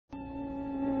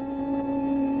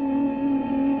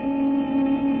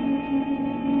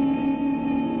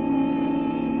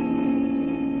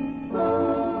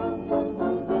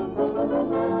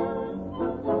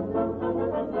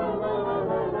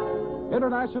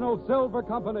International Silver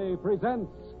Company presents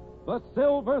The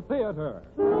Silver Theater,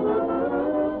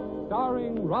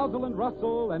 starring Rosalind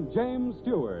Russell and James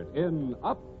Stewart in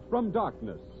Up from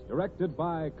Darkness, directed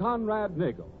by Conrad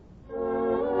Nagel.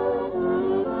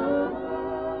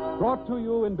 Brought to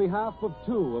you in behalf of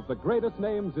two of the greatest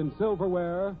names in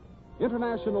silverware,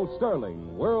 International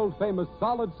Sterling, world-famous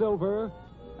solid silver,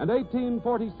 and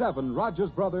 1847 Rogers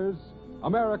Brothers,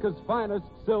 America's finest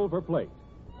silver plate.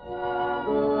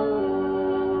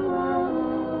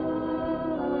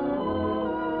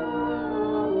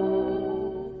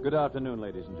 Good afternoon,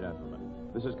 ladies and gentlemen.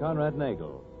 This is Conrad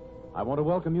Nagel. I want to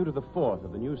welcome you to the fourth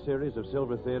of the new series of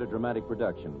Silver Theater dramatic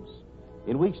productions.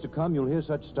 In weeks to come, you'll hear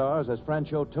such stars as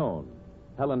Francho Tone,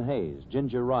 Helen Hayes,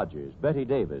 Ginger Rogers, Betty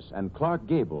Davis, and Clark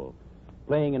Gable,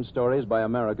 playing in stories by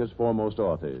America's foremost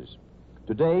authors.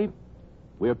 Today,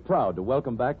 we're proud to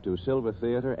welcome back to Silver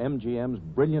Theater MGM's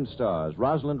brilliant stars,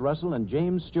 Rosalind Russell and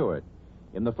James Stewart,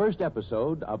 in the first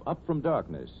episode of Up from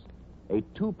Darkness, a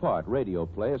two-part radio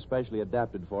play especially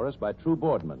adapted for us by True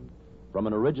Boardman from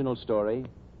an original story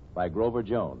by Grover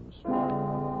Jones.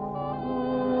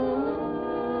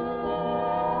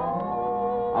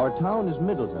 Our town is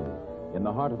Middleton, in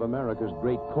the heart of America's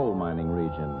great coal mining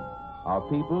region. Our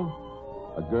people,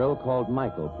 a girl called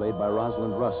Michael, played by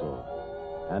Rosalind Russell,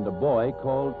 and a boy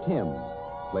called Tim,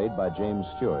 played by James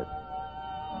Stewart.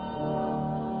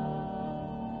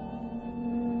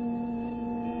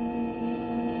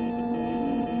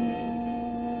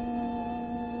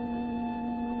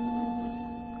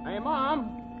 Hey, Mom,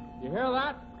 you hear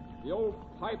that? The old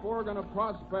pipe organ of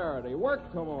prosperity.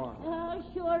 Work tomorrow. Oh,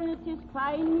 sure, it is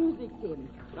fine music, Tim.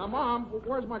 Now, Mom,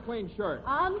 where's my clean shirt?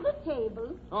 On the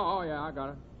table. Oh, yeah, I got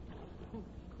it.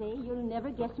 Say, you'll never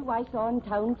guess who I saw in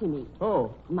town, Timmy.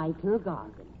 Oh, Michael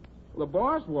Gargan. the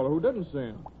boss? Well, who didn't see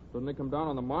him? Doesn't he come down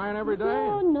on the mine every day?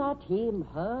 Oh, not him,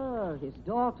 her, his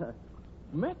daughter.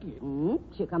 Mickey?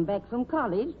 She come back from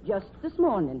college just this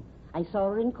morning. I saw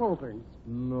her in Coburn's.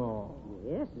 No.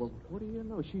 Yes. Well, what do you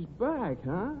know? She's back,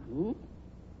 huh?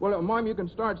 Well, Mom, you can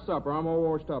start supper. I'm all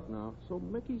washed up now. So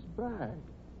Mickey's back.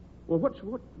 Well, what's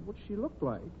she look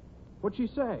like? What'd she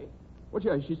say?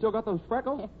 She still got those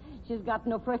freckles? She's got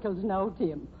no freckles now,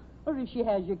 Tim. Or if she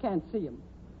has, you can't see 'em.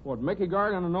 What, Mickey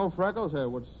Gargan and no freckles? Hey,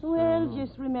 what's... Well,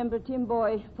 just remember, Tim,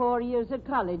 boy, 4 years at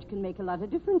college can make a lot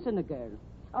of difference in a girl.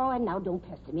 Oh, and now don't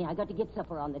pester me. I got to get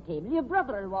supper on the table. Your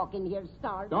brother will walk in here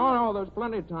starving. No, there's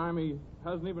plenty of time. He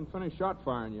hasn't even finished shot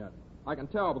firing yet. I can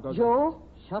tell because... Joe?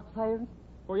 Shot firing?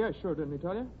 Oh, yeah, sure. Didn't he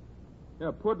tell you?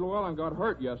 Yeah, Pud Llewellyn got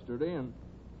hurt yesterday, and...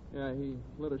 Yeah, he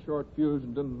lit a short fuse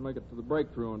and didn't make it to the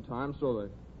breakthrough in time, so they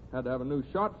had to have a new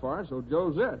shot fired, so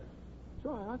Joe's it.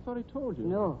 Sure, I thought he told you.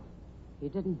 No, he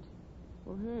didn't.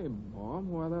 Well, hey, Mom,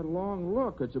 why that long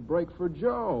look? It's a break for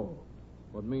Joe.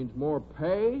 What means more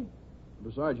pay?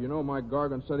 Besides, you know, Mike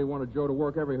Gargan said he wanted Joe to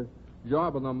work every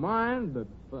job in the mine.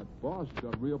 That boss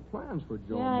got real plans for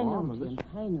Joe, Yeah, Mom. I know, Tim.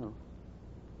 I know.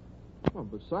 Well,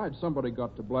 besides, somebody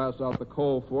got to blast out the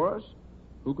coal for us.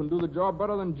 Who can do the job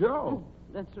better than Joe?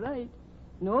 That's right.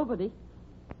 Nobody.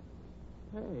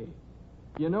 Hey,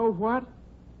 you know what?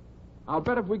 I'll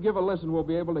bet if we give a listen, we'll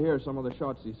be able to hear some of the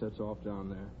shots he sets off down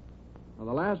there. Now,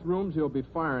 the last rooms he'll be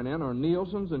firing in are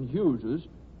Nielsen's and Hughes's,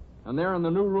 and they're in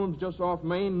the new rooms just off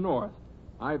Main North.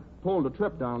 I pulled a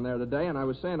trip down there today, and I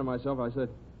was saying to myself, I said,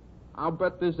 I'll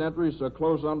bet this entry's so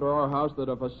close under our house that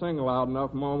if I sing loud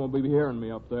enough, Mom will be hearing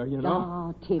me up there, you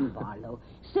know? Oh, Tim Barlow.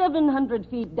 700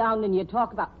 feet down, and you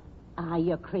talk about... Ah,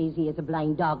 you're crazy as a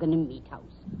blind dog in a meat house.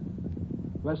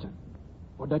 Listen,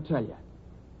 what'd I tell you?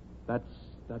 That's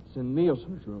in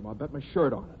Nielsen's room. I bet my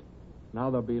shirt on it. Now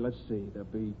there'll be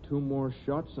 2 more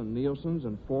shots in Nielsen's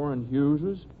and 4 in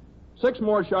Hughes's. 6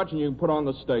 more shots and you can put on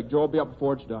the steak. Joe will be up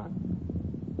before it's done.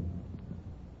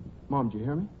 Mom, did you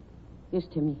hear me? Yes,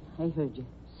 Timmy, I heard you.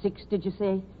 6, did you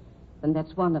say? And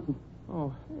that's one of them.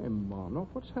 Oh, hey, Mom, now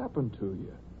what's happened to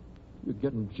you? You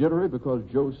getting jittery because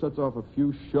Joe sets off a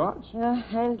few shots?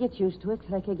 I'll get used to it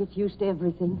like I get used to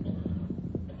everything.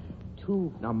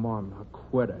 2. Now, Mom, now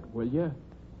quit it, will you?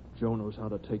 Joe knows how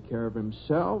to take care of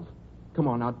himself. Come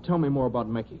on, now tell me more about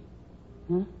Mickey.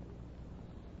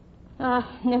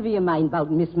 Never you mind about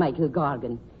Miss Michael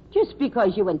Gargan. Just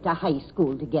because you went to high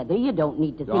school together, you don't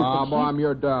need to think that Mom,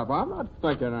 you're deaf. I'm not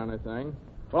thinking anything.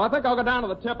 Well, I think I'll go down to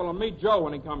the Tipple and meet Joe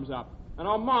when he comes up. And,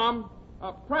 Mom,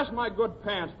 press my good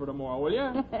pants for tomorrow, will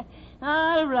you?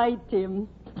 All right, Tim.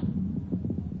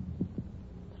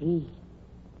 3.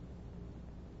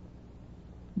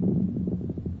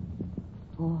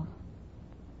 4.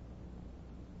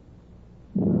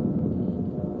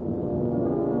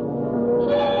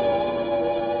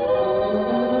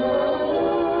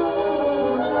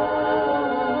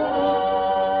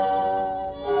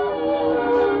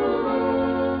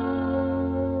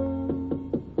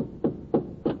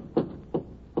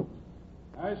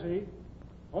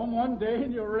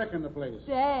 wrecking the place.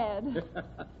 Dad.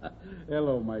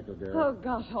 Hello, Michael, girl. Oh,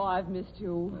 gosh, I've missed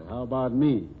you. Well, how about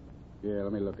me? Yeah,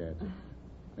 let me look at you.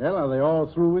 Well, are they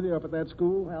all through with you up at that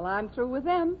school? Well, I'm through with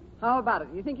them. How about it?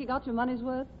 You think you got your money's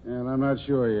worth? Well, I'm not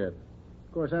sure yet.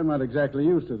 Of course, I'm not exactly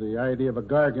used to the idea of a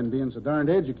Gargan being so darned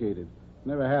educated.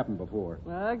 Never happened before.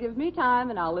 Well, give me time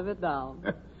and I'll live it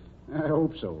down. I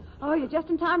hope so. Oh, you're just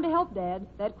in time to help, Dad.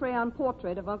 That crayon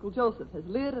portrait of Uncle Joseph has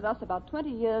leered at us about 20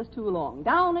 years too long.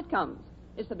 Down it comes.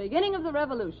 It's the beginning of the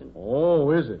revolution.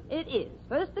 Oh, is it? It is.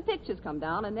 First the pictures come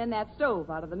down, and then that stove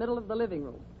out of the middle of the living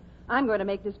room. I'm going to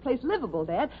make this place livable,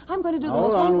 Dad. I'm going to do the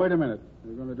Hold on, wait a minute.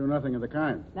 You're going to do nothing of the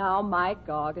kind. Now, Mike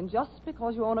Gargan, just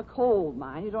because you own a coal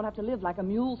mine, you don't have to live like a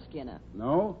mule skinner.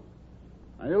 No?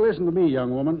 Now, you listen to me,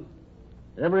 young woman.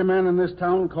 Every man in this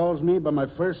town calls me by my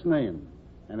first name,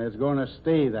 and it's going to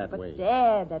stay that way. But,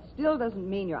 Dad, that still doesn't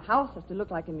mean your house has to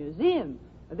look like a museum.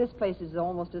 This place is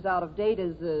almost as out of date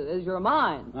as your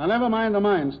mine. Now, never mind the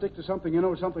mine. Stick to something you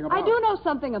know something about. I do know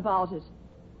something about it.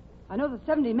 I know that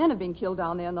 70 men have been killed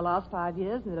down there in the last 5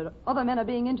 years, and that other men are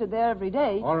being injured there every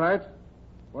day. All right.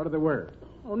 What are they worth?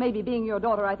 Well, maybe being your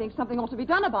daughter, I think something ought to be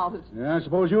done about it. Yeah, I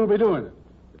suppose you'll be doing it.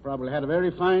 You probably had a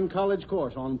very fine college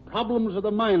course on problems of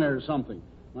the miner or something.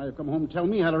 Now you come home and tell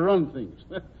me how to run things.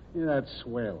 Yeah, that's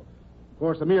swell. Of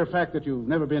course, the mere fact that you've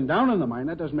never been down in the mine,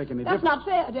 that doesn't make any difference. That's not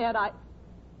fair, Dad.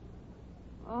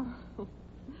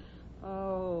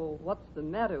 Oh, what's the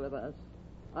matter with us?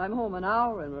 I'm home an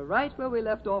hour, and we're right where we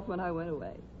left off when I went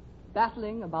away.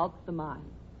 Battling about the mine.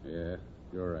 Yeah,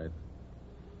 you're right.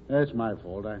 That's my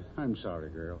fault. I'm sorry,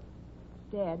 girl.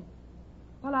 Dad,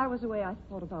 while I was away, I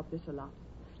thought about this a lot.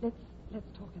 Let's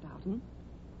talk it out, hmm?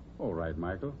 All right,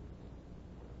 Michael.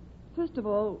 First of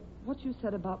all, what you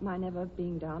said about my never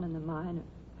being down in the mine, or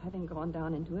having gone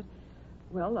down into it,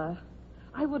 well,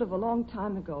 I would have a long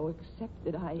time ago, except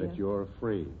that I... That you're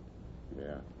afraid.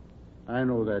 Yeah. I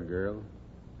know that, girl.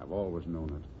 I've always known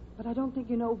it. But I don't think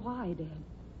you know why, Dad.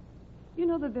 You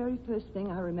know the very first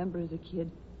thing I remember as a kid?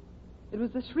 It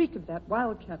was the shriek of that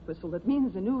wildcat whistle that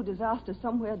means a new disaster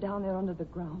somewhere down there under the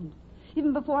ground.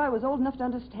 Even before I was old enough to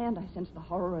understand, I sensed the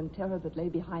horror and terror that lay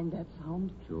behind that sound.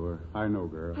 Sure. I know,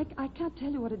 girl. I can't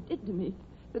tell you what it did to me.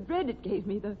 The dread it gave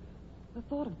me, the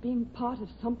thought of being part of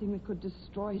something that could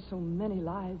destroy so many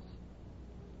lives.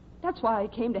 That's why I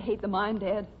came to hate the mine,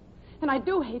 Dad. And I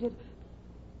do hate it.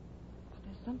 But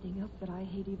there's something else that I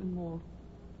hate even more.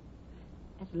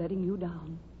 That's letting you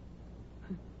down.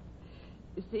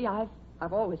 You see, I've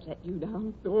always let you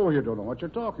down. Oh, you don't know what you're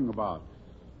talking about.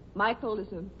 Michael is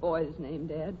a boy's name,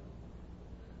 Dad.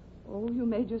 Oh, you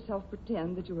made yourself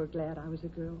pretend that you were glad I was a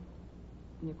girl.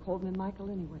 And you called me Michael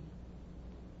anyway.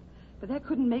 But that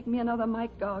couldn't make me another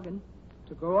Mike Gargan.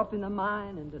 To grow up in the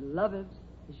mine and to love it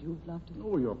as you've loved it.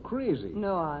 Oh, you're crazy.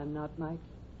 No, I'm not, Mike.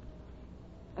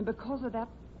 And because of that,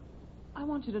 I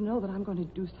want you to know that I'm going to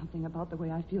do something about the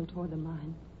way I feel toward the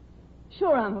mine.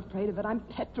 Sure, I'm afraid of it. I'm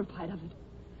petrified of it.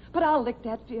 But I'll lick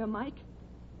that fear, Mike.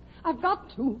 I've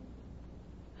got to.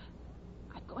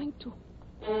 I'm going to.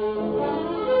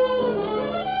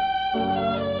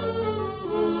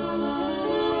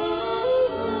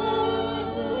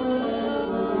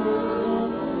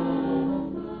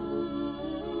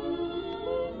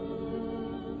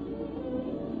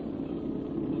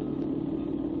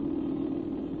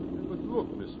 But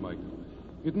look, Miss Michael,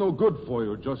 it's no good for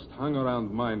you just hang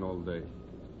around mine all day.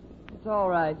 It's all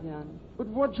right, Jan. But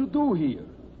what you do here?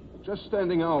 Just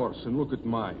standing hours and look at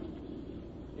mine.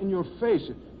 In your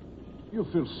face, you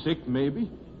feel sick,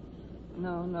 maybe?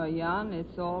 No, Jan,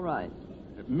 it's all right.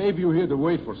 Maybe you're here to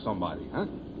wait for somebody, huh?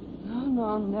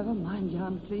 No, never mind,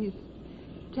 Jan, please.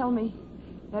 Tell me,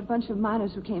 that bunch of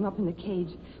miners who came up in the cage,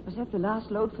 was that the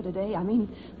last load for today? I mean,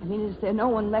 is there no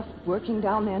one left working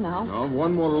down there now? No,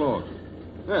 one more load.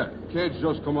 There, cage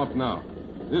just come up now.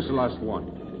 This is the last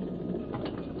one.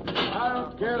 I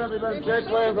don't care if you've been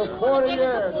jacklaying for 40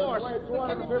 years. It's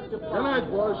 250 Good night,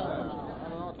 boys.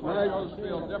 I just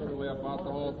feel differently about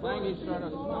the whole thing. He sort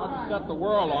of set the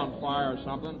world on fire or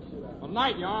something. Well,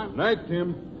 night, Jan. Night,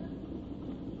 Tim.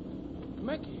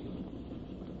 Mickey.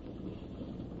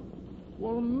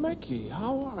 Well, Mickey,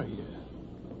 how are you?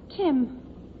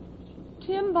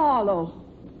 Tim Barlow.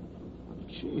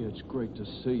 Gee, it's great to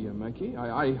see you, Mickey.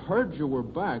 I heard you were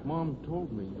back. Mom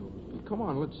told me you. Come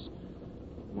on,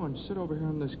 sit over here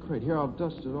on this crate. Here, I'll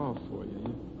dust it off for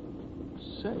you.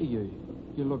 Say,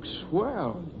 you look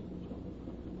swell.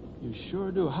 You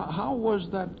sure do. How was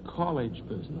that college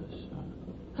business?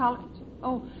 College?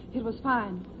 Oh, it was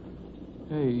fine.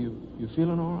 Hey, you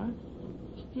feeling all right?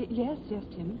 Yes,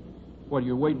 Tim. What,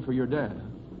 you're waiting for your dad?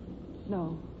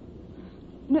 Huh?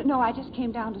 No, I just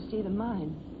came down to see the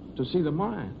mine. To see the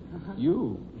mine. Uh-huh.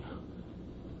 You.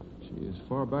 Gee, as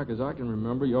far back as I can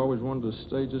remember, you always wanted to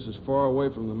stay just as far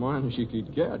away from the mine as you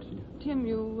could get. Tim,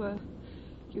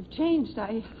 you've changed.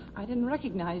 I didn't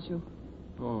recognize you.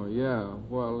 Oh, yeah.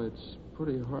 Well, it's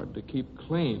pretty hard to keep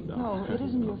clean down No, there, it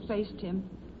isn't you know. your face, Tim.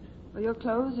 Or your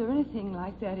clothes or anything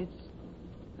like that. It's...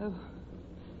 Oh,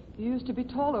 you used to be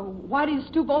taller. Why do you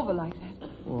stoop over like that?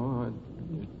 Well,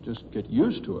 you just get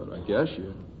used to it, I guess.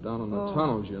 You're down in the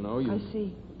tunnels, you know. I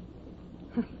see.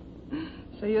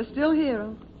 So you're still here,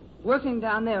 huh? Working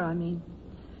down there, I mean.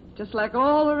 Just like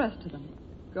all the rest of them.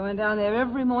 Going down there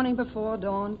every morning before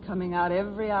dawn, coming out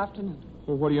every afternoon.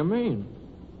 Well, what do you mean?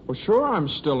 Well, sure I'm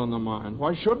still in the mine.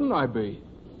 Why shouldn't I be?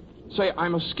 Say,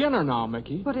 I'm a skinner now,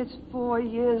 Mickey. But it's 4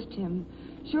 years, Tim.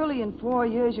 Surely in 4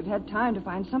 years you've had time to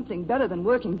find something better than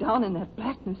working down in that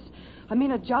blackness. I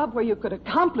mean, a job where you could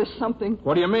accomplish something.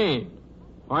 What do you mean?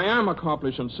 I am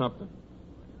accomplishing something.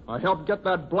 I helped get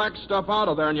that black stuff out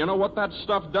of there, and you know what that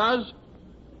stuff does?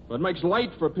 It makes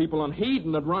light for people and heat,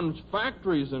 and it runs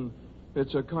factories, and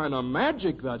it's a kind of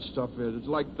magic, that stuff is. It's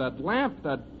like that lamp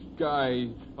that guy,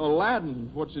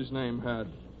 Aladdin, what's his name, had.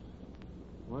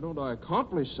 Why don't I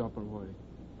accomplish something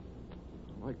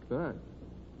like that?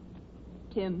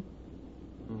 Tim,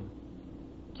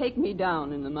 take me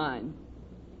down in the mine.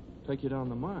 Take you down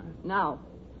the mine? Now.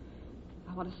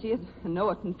 I want to see it and know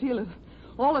it and feel it.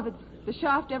 All of it. The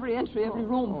shaft, every entry, every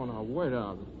room. Oh, now, wait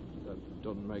out. That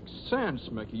doesn't make sense,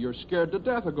 Mickey. You're scared to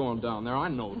death of going down there. I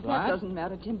know that. That doesn't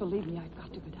matter, Tim. Believe me, I've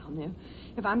got to go down there.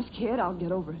 If I'm scared, I'll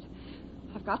get over it.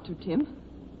 I've got to, Tim.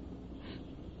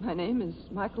 My name is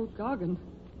Michael Goggin.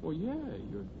 Well, yeah,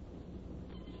 you're...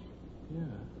 Yeah.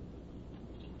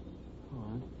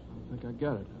 Oh, I think I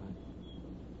get it.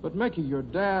 But, Mickey, your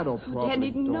dad will probably... Dad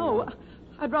needn't don't know. want-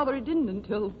 I'd rather he didn't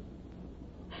until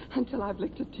I've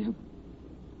licked it, Tim.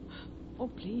 Oh,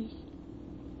 please.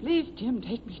 Please, Tim,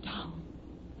 take me down.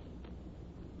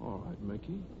 All right,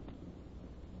 Mickey.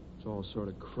 It's all sort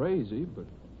of crazy, but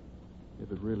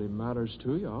if it really matters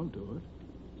to you, I'll do it.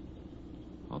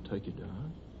 I'll take you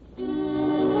down.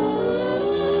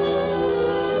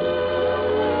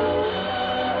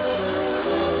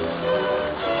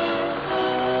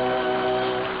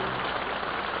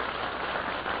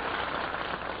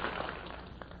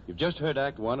 You've just heard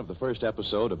Act One of the first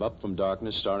episode of Up from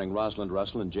Darkness, starring Rosalind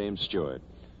Russell and James Stewart.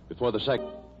 Before the second...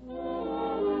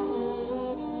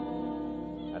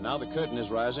 And now the curtain is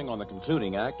rising on the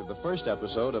concluding act of the first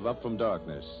episode of Up from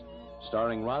Darkness,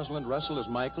 starring Rosalind Russell as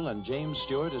Michael and James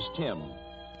Stewart as Tim.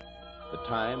 The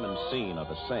time and scene are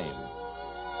the same.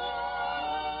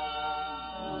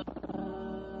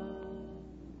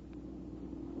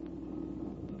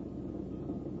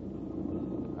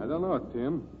 I don't know,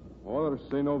 Tim. Orders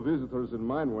say no visitors in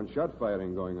mine when shot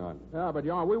firing going on. Yeah, but,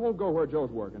 Jan, we won't go where Joe's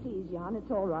working. Please, Jan,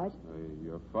 it's all right.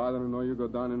 Your father know you go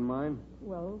down in mine?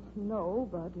 Well, no,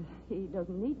 but he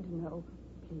doesn't need to know.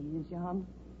 Please, Jan.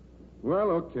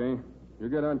 Well, okay. You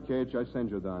get on, Cage. I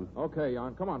send you down. Okay,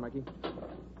 Jan. Come on, Mickey.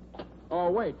 Oh,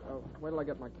 wait. Wait till I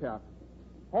get my cap.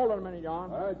 Hold it a minute,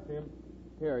 Jan. All right, Tim.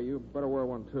 Here, you better wear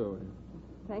one, too.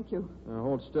 Thank you.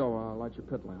 Hold still while I light your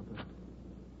pit lamp.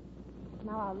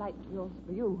 Now I'll light yours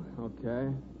for you.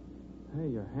 Okay. Hey,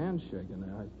 your hand's shaking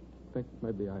there. I think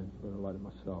maybe I better light it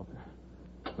myself.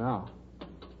 Now.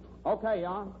 Okay,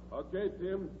 Jan. Okay,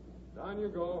 Tim. Down you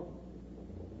go.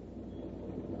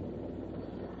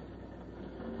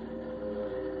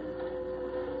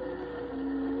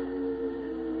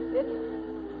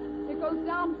 It goes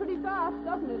down pretty fast,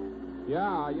 doesn't it? Yeah,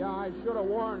 I should have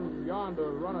warned Jan to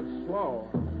run it slow.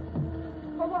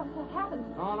 Well, what happened?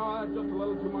 No, that's just a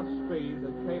little too much speed. The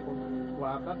cable's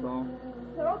flat, that's all.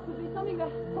 There ought to be something to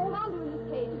hold on to in this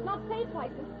cage. It's not safe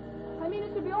like this. I mean, it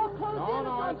should be all closed in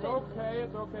or It's something. okay.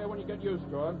 It's okay when you get used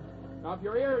to it. Now, if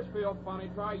your ears feel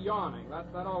funny, try yawning.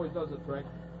 That always does the trick.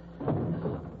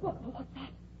 What's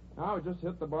that? Now, we just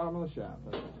hit the bottom of the shaft.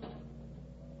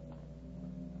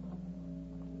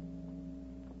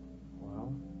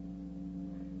 Well,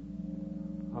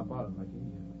 how about it, Mickey?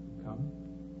 You coming?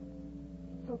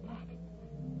 So black.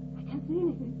 I can't see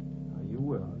anything. You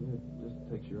will. It just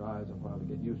takes your eyes a while to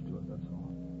get used to it, that's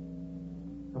all.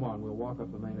 Come on, we'll walk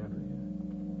up the main entry here.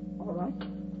 All right.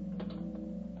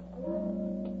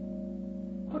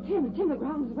 Oh, Tim, the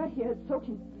ground is wet here. It's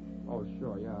soaking. Oh,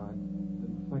 sure, yeah. I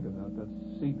didn't think of that. That's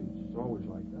seepage. It's always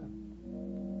like that.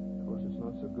 Of course, it's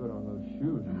not so good on those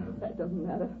shoes. That doesn't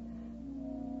matter.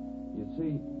 You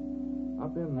see,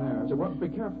 up in there... So, well, be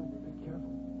careful. Be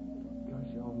careful. Gosh,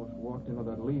 you almost walked into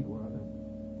that lead wire.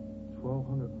 There's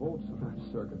 1,200 volts on that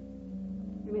circuit.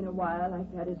 You mean a wire like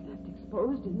that is left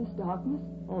exposed in this darkness?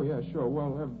 Oh, yeah, sure.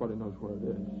 Well, everybody knows where it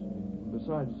is.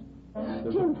 Besides,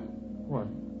 Tim. What?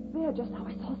 There, just now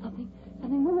I saw something.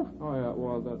 Something move. Oh, yeah,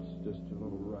 well, that's just a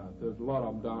little rat. There's a lot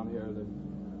of them down here.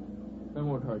 They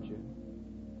won't hurt you.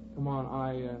 Come on,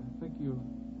 I think you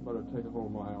better take a hold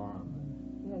of my arm.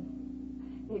 Yes.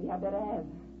 Maybe I better have.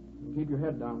 Keep your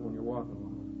head down when you're walking.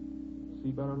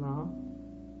 See better now?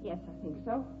 Yes, I think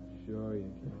so. Sure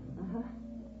you can. Uh-huh.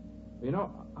 You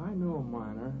know, I knew a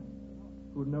miner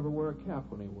who'd never wear a cap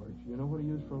when he worked. You know what he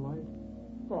used for light?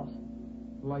 What?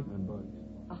 Lightning bugs.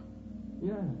 Ah.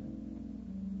 Yeah.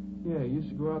 Yeah, he used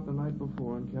to go out the night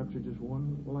before and capture just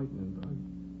one lightning bug.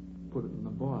 Put it in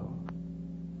a bottle.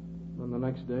 Then the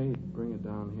next day, he'd bring it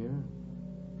down here.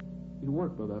 He'd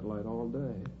work by that light all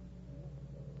day.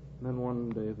 And then one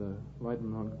day, the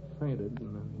lightning bug fainted,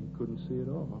 and then he couldn't see at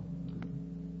all.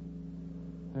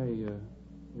 Hey,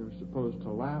 you're supposed to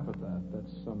laugh at that.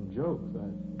 That's some joke,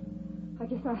 that. I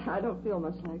guess I don't feel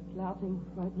much like laughing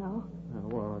right now.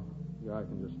 Well, I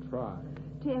can just try.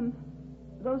 Tim,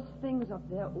 those things up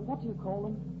there, what do you call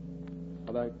them?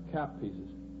 Are they cap pieces?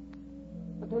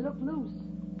 But they look loose.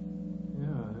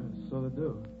 Yeah, so they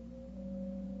do.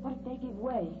 What if they give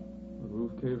way? The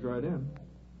roof caves right in.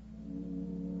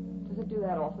 Does it do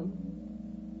that often?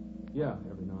 Yeah,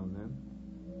 every now and then.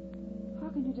 How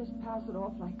can you just pass it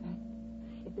off like that?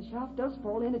 If the shaft does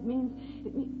fall in, it means...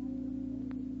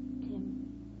 Tim,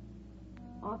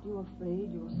 aren't you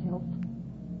afraid yourself?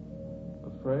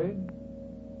 Afraid?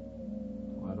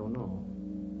 I don't know.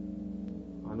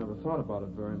 I never thought about it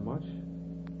very much.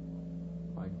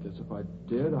 I guess if I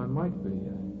did, I might be.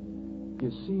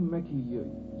 You see, Mickey,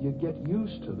 you get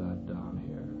used to that down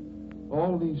here.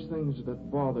 All these things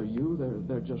that bother you,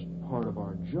 they're just part of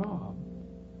our job.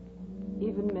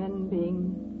 Even men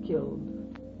being killed.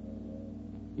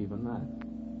 Even that.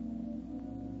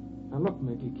 Now look,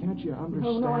 Mickey, can't you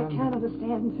understand? No, I can't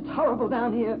understand. It's horrible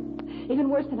down here. Even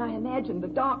worse than I imagined. The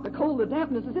dark, the cold, the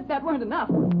dampness, as if that weren't enough.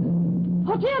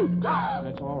 Oh, Tim!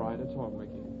 It's all right,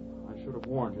 Mickey. I should have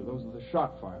warned you. Those are the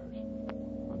shot fires.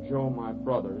 Now, Joe, my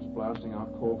brother, is blasting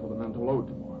out coal for the men to load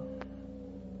tomorrow.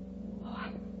 Oh,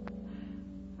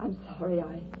 I'm sorry,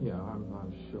 Yeah,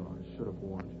 I'm sure. I should have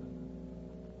warned you.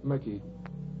 Mickey,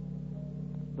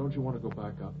 don't you want to go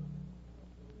back up?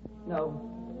 No.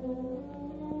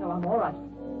 No, I'm all right.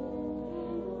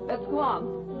 Let's go on.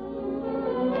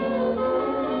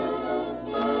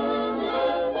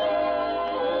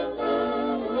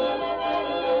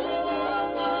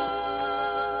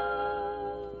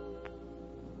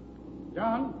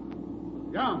 John?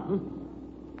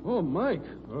 Oh, Mike.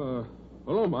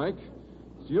 Hello, Mike.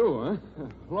 It's you, huh?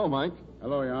 Hello, Mike.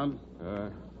 Hello, Jan.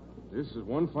 This is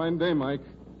one fine day, Mike.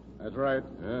 That's right.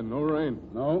 Yeah, no rain.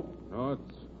 No? No,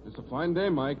 it's a fine day,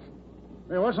 Mike.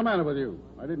 Hey, what's the matter with you?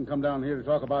 I didn't come down here to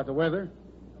talk about the weather.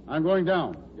 I'm going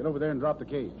down. Get over there and drop the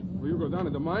cage. Will you go down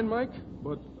to the mine, Mike?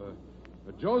 But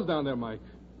Joe's down there, Mike.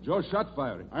 Joe's shot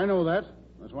firing. I know that.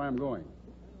 That's why I'm going.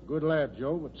 Good lad,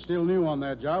 Joe, but still new on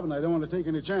that job, and I don't want to take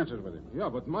any chances with him. Yeah,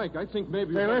 but, Mike, I think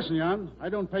maybe... Hey, listen, Jan. I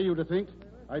don't pay you to think.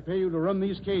 I pay you to run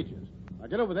these cages. Now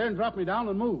get over there and drop me down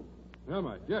and move. Yeah,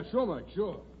 Mike. Yeah, sure, Mike,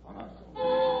 sure.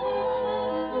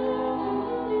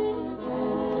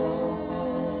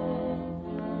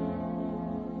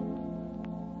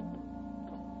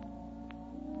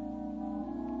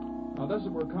 Now, this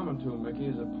that we're coming to, Mickey,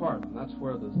 is a part, and that's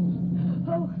where this...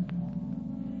 Oh,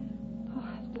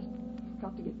 I've just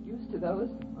got to get used to those.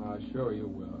 Sure you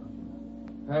will.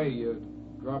 Hey, you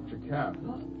dropped your cap.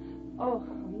 What? Oh,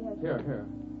 yes. Here.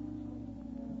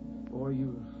 Boy,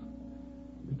 you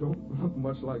don't look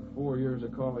much like 4 years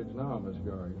of college now, Miss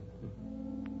Gargan.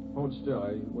 Hold still.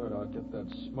 I'll get that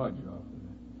smudge off.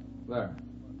 There.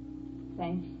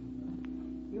 Thanks.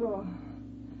 You're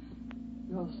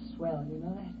swell, you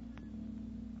know that?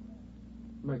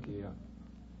 Mickey,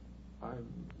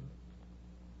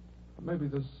 maybe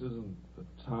this isn't the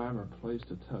time or place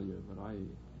to tell you, but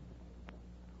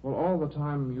well, all the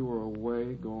time you were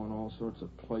away, going all sorts of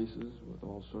places with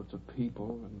all sorts of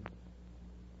people, and,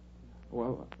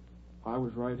 well, I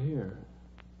was right here.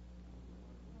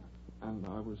 And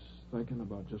I was thinking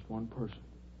about just one person.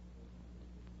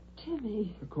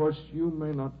 Timmy. Of course, you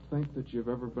may not think that you've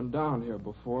ever been down here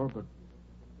before, but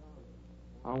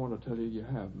I want to tell you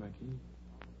have, Mickey.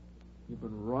 You've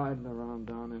been riding around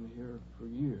down in here for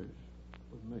years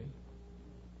with me.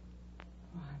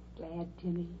 Oh, I'm glad,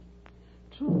 Timmy.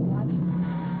 Truly,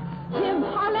 Tim,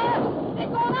 our lad! They're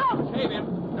going out! Save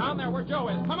him. Down there where Joe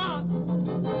is. Come on.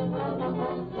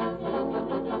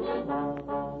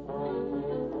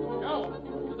 Joe,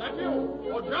 is that you?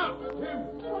 Oh, Oh, jump! Tim!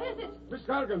 What is it? Miss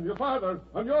Gargan, your father,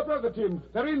 and your brother, Tim.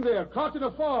 They're in there, caught in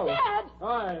a fall. Dad!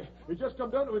 Aye. We just come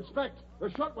down to inspect. The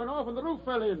shot went off and the roof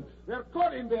fell in. They're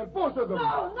caught in there, both of them.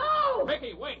 No!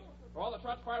 Mickey, wait. Are all the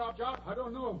shots fired off, Jock? I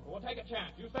don't know. We'll take a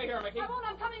chance. You stay here, Mickey. I won't.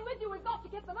 I'm coming with you. We've got to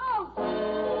get them out.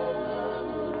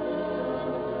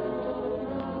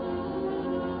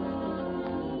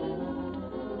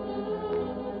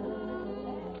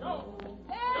 Go!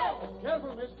 Dad!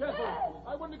 Careful, miss, careful.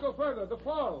 I wouldn't go further. The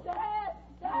fall. Dad!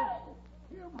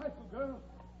 Here, Michael, girl.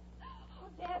 Oh,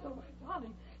 Dad, oh, my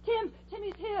darling.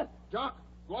 Timmy's here. Jock,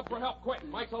 go up for help quick.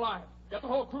 Mike's alive. Get the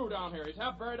whole crew down here. He's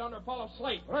half buried under a fall of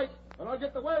slate. Right, and I'll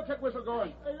get the wildcat whistle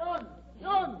going. Hey,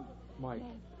 Yon! Mike.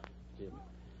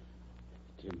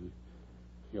 Tim,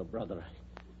 your brother,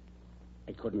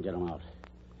 I couldn't get him out.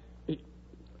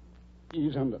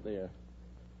 He's under there.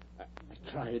 I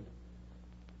tried.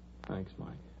 Thanks,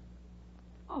 Mike.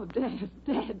 Oh, Dad,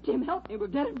 Tim, help me. We'll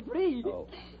get him free. Oh,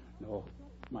 no,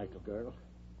 Michael, girl.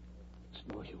 It's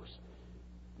no use.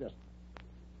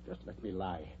 Just let me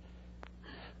lie.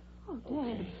 Oh,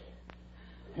 Dad.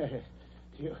 Okay.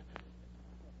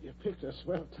 You picked a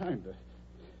swell time to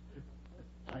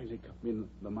finally come in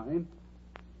the mine.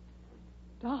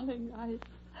 Darling,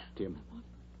 Tim,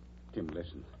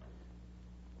 listen.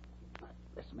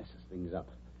 This messes things up.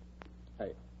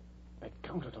 I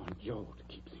counted on Joe to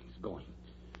keep things going.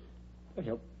 To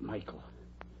help Michael.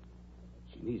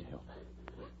 She needs help.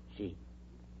 She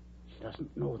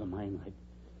doesn't know the mine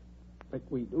like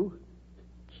we do.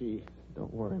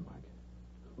 Don't worry, Mike.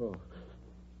 Oh,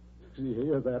 you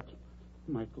hear that,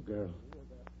 Michael, girl?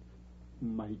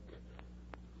 Mike.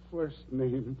 First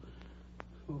name.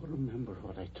 Oh, remember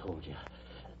what I told you.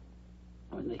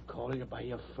 When they call you by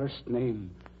your first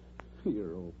name,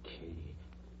 you're okay.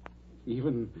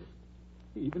 Even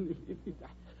if you...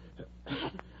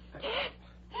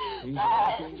 Easy.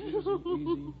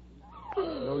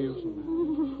 No use in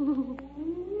that.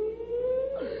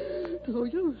 No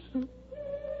use.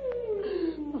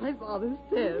 My father's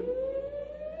dead.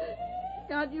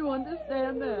 Can't you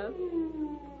understand that?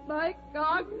 My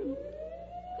God.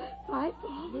 My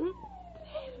father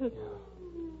dead.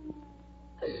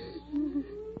 And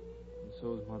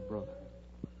so is my brother.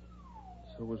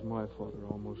 So was my father,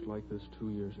 almost like this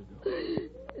 2 years ago.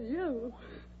 You.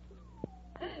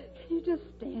 Can you just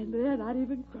stand there, not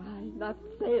even cry, not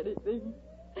say anything?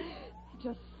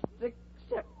 Just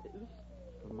accept this.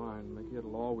 For mine, Mickey,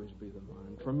 it'll always be the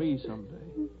mine. For me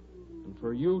someday. And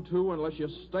for you, too, unless you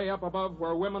stay up above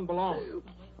where women belong.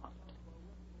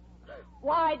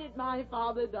 Why did my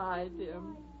father die,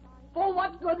 Tim? For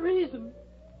what good reason?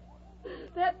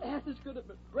 That passage could have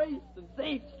been braced and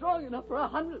safe, strong enough for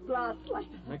 100 blasts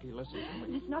like that. Mickey, listen to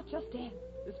And me. it's not just Dad.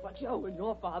 It's for Joe and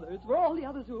your father. It's for all the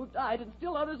others who have died and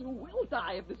still others who will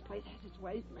die if this place has its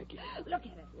way. Mickey. Look at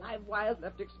it. Live wires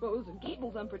left exposed and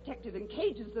cables unprotected and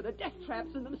cages that are death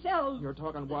traps in themselves. You're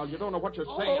talking wild. You don't know what you're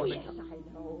saying. Oh, Mickey. yes, I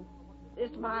know.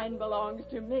 This mine belongs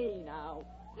to me now.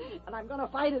 And I'm going to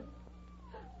fight it.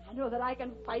 I know that I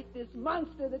can fight this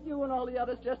monster that you and all the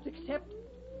others just accept.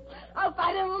 I'll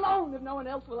fight it alone if no one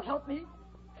else will help me.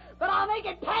 But I'll make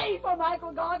it pay for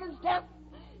Michael Gargan's death.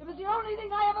 If it's the only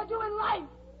thing I ever do in life,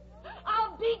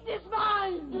 I'll beat this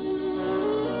mine.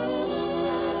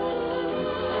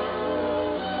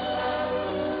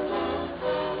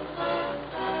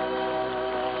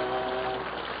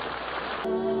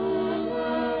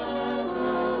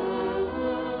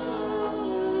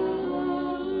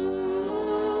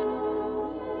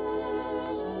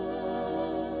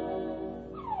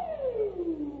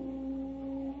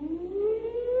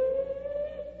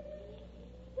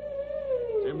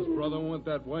 Tim's brother went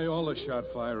that way. All the shot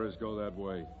firers go that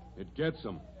way. It gets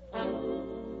them.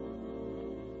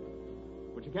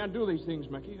 But you can't do these things,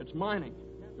 Mickey. It's mining.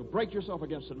 You'll break yourself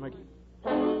against it, Mickey.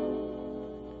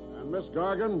 And Miss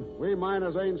Gargan, we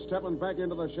miners ain't stepping back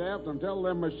into the shaft until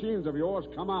them machines of yours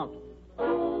come out.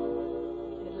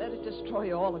 Let it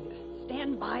destroy all of you.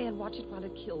 Stand by and watch it while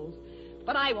it kills.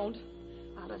 But I won't.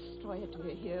 I'll destroy it till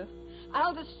you hear.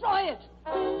 I'll destroy it.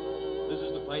 This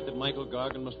is the fight that Michael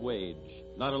Gargan must wage,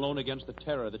 not alone against the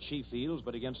terror that she feels,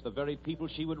 but against the very people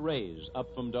she would raise up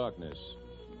from darkness.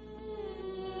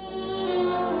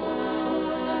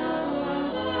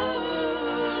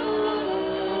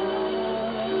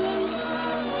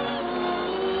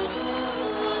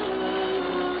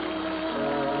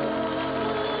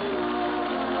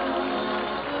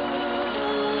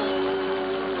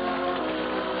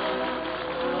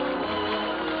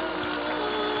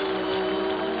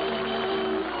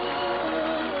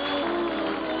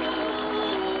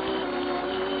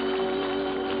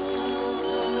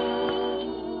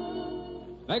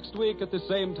 Next week at the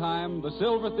same time, the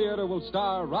Silver Theater will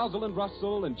star Rosalind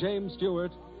Russell and James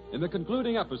Stewart in the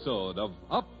concluding episode of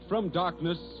Up from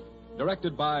Darkness,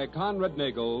 directed by Conrad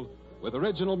Nagel, with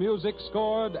original music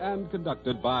scored and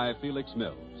conducted by Felix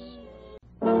Mills.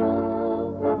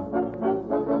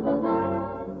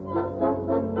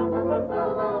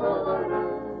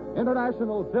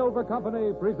 International Silver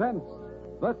Company presents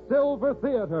The Silver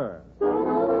Theater,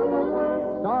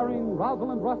 starring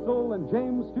Rosalind Russell and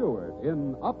James Stewart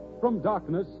in Up from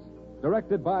Darkness,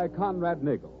 directed by Conrad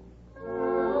Nagel.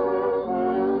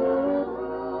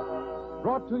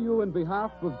 Brought to you in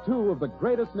behalf of two of the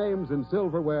greatest names in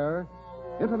silverware,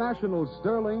 International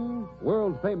Sterling,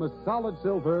 world-famous solid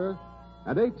silver,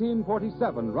 and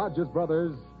 1847 Rogers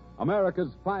Brothers,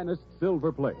 America's finest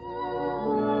silver plate.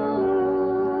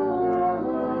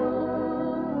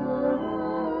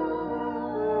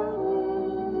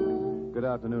 Good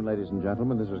afternoon, ladies and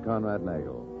gentlemen. This is Conrad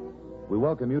Nagel. We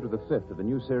welcome you to the fifth of the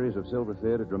new series of Silver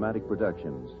Theater dramatic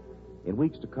productions. In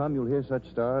weeks to come, you'll hear such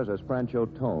stars as Francho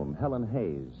Tone, Helen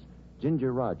Hayes,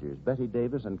 Ginger Rogers, Betty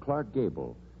Davis, and Clark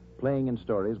Gable, playing in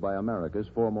stories by America's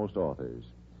foremost authors.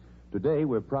 Today,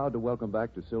 we're proud to welcome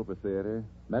back to Silver Theater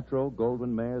Metro Goldwyn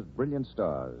Mayer's brilliant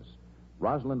stars,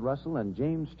 Rosalind Russell and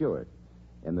James Stewart,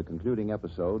 in the concluding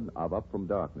episode of Up from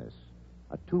Darkness,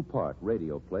 a two-part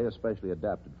radio play especially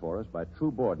adapted for us by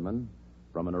True Boardman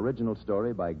from an original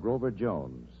story by Grover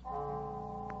Jones.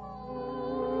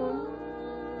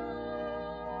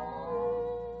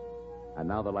 And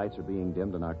now the lights are being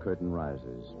dimmed and our curtain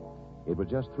rises. It was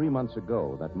just 3 months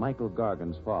ago that Michael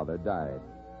Gargan's father died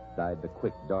the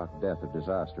quick, dark death of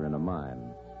disaster in a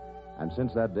mine. And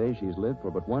since that day, she's lived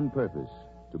for but one purpose: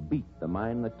 to beat the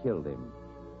mine that killed him,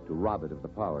 to rob it of the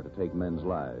power to take men's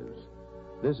lives.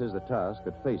 This is the task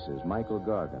that faces Michael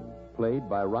Gargan, played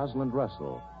by Rosalind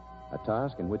Russell, a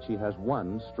task in which he has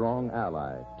one strong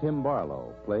ally, Tim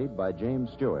Barlow, played by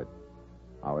James Stewart.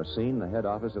 Our scene, the head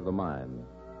office of the mine.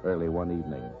 Early one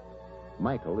evening,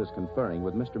 Michael is conferring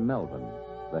with Mr. Melvin,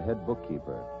 the head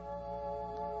bookkeeper.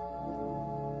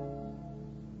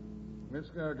 Miss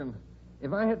Gargan,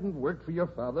 if I hadn't worked for your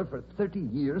father for 30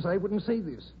 years, I wouldn't say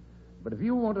this. But if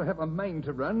you want to have a mine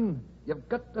to run, you've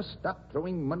got to stop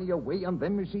throwing money away on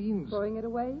them machines. Throwing it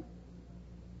away?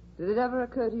 Did it ever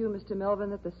occur to you, Mr. Melvin,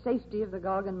 that the safety of the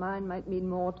Gargan mine might mean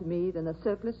more to me than a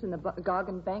surplus in the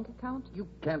Gargan bank account? You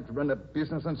can't run a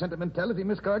business on sentimentality,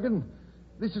 Miss Gargan.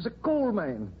 This is a coal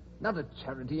mine, not a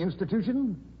charity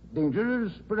institution.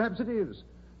 Dangerous, perhaps it is.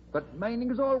 But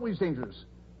mining is always dangerous.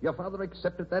 Your father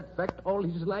accepted that fact all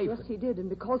his life. Yes, he did, and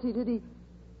because he did, he...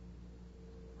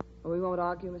 Oh, we won't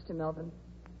argue, Mr. Melvin.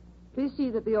 Please see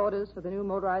that the orders for the new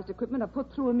motorized equipment are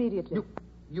put through immediately.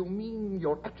 You mean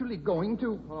you're actually going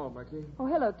to? Hello, Mickey. Oh,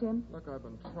 hello, Tim. Look, I've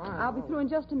been trying. I'll be through in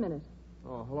just a minute.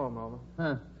 Oh, hello, Melvin.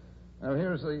 Huh. Now,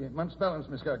 here's the month's balance,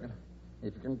 Miss Gargan.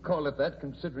 If you can call it that,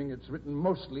 considering it's written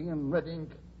mostly in red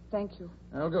ink. Thank you.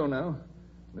 I'll go now.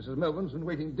 Mrs. Melvin's been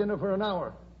waiting dinner for an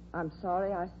hour. I'm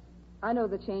sorry. I know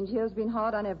the change here has been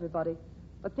hard on everybody,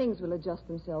 but things will adjust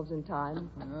themselves in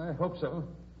time. I hope so.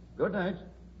 Good night.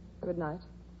 Good night.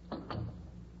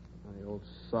 The old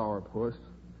sourpuss.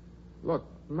 Look,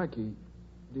 Mickey,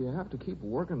 do you have to keep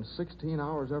working 16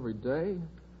 hours every day?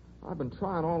 I've been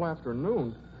trying all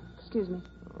afternoon. Excuse me.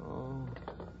 Oh.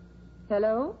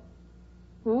 Hello?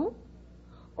 Who?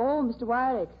 Oh, Mr.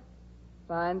 Wyrick.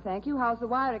 Fine, thank you. How's the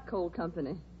Wyrick Coal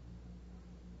Company?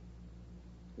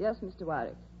 Yes, Mr.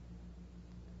 Wyrick.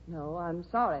 No, I'm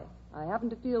sorry. I happen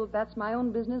to feel that that's my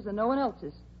own business and no one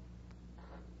else's.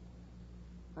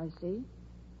 I see.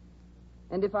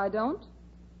 And if I don't?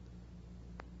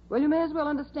 Well, you may as well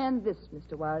understand this,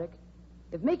 Mr. Wyrick.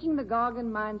 If making the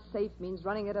Gargan mine safe means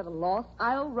running it at a loss,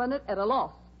 I'll run it at a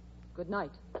loss. Good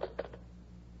night.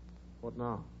 What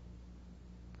now?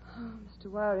 Oh, Mr.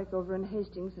 Wyrick over in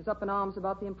Hastings is up in arms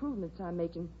about the improvements I'm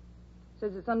making.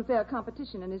 Says it's unfair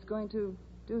competition and is going to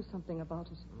do something about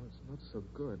it. Oh, it's not so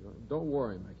good. Don't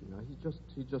worry, Mickey. Now,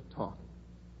 he's just talking.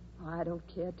 I don't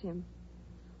care, Tim.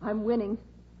 I'm winning.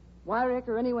 Wyrick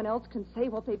or anyone else can say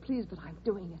what they please, but I'm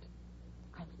doing it.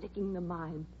 I'm licking the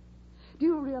mine. Do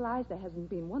you realize there hasn't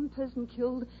been one person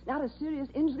killed, not a serious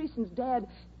injury since Dad...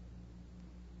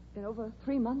 in over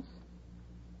 3 months?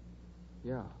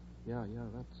 Yeah,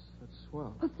 that's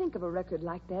swell. Well, think of a record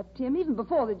like that, Tim, even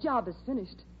before the job is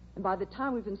finished. And by the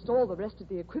time we've installed the rest of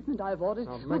the equipment I've ordered,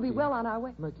 Now, we'll be Mickey, well on our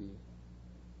way. Mickey,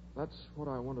 that's what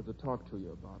I wanted to talk to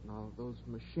you about. Now, those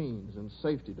machines and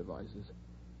safety devices.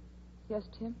 Yes,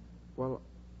 Tim? Well,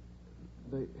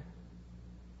 they...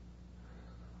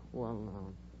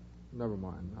 Well, never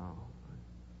mind now.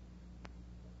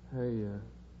 Hey,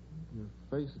 your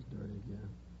face is dirty again.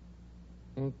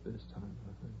 ink this time,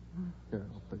 I think. Here,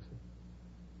 I'll fix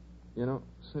it. You know,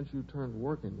 since you turned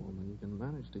working woman, you can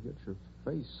manage to get your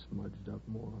face smudged up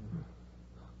more.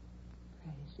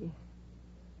 Crazy.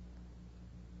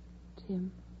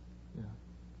 Tim. Yeah.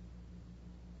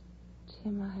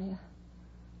 Tim,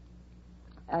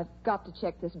 I've got to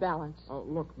check this balance. Oh,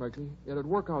 look, Mickey, it'd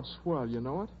work out swell, you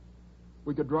know it?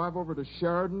 We could drive over to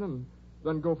Sheridan and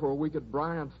then go for a week at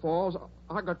Bryant Falls.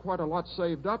 I got quite a lot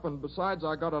saved up, and besides,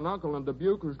 I got an uncle in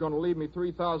Dubuque who's going to leave me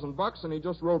 $3,000, and he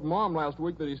just wrote Mom last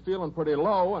week that he's feeling pretty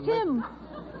low. And Tim!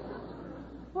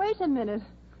 Wait a minute.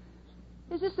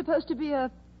 Is this supposed to be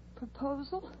a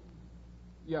proposal?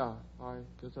 Yeah, I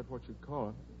guess that's what you'd call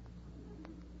it.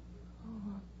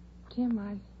 Oh, Tim,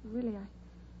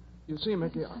 You see,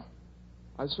 Mickey,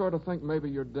 I sort of think maybe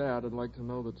your dad would like to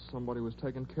know that somebody was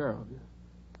taking care of you.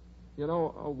 You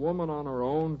know, a woman on her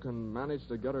own can manage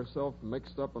to get herself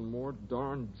mixed up in more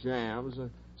darn jams,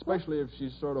 especially if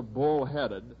she's sort of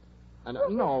bull-headed. And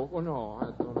no,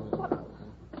 I don't.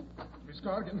 Miss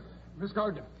Gargan. Miss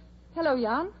Gargan. Hello,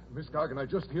 Jan. Miss Gargan, I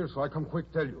just here, so I come quick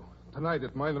tell you. Tonight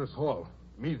at Miners' Hall.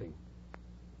 Meeting.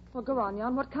 Well, go on,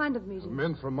 Jan. What kind of meeting?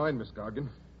 Men from mine, Miss Gargan.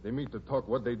 They meet to talk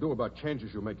what they do about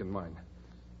changes you make in mine.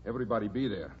 Everybody be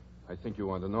there. I think you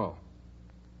want to know.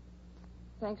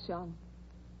 Thanks, Jan.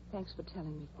 Thanks for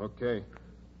telling me. Okay.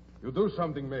 You do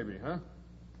something, maybe, huh?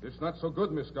 It's not so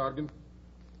good, Miss Gargan.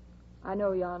 I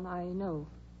know, Jan. I know.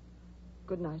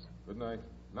 Good night. Good night.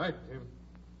 Night, Tim.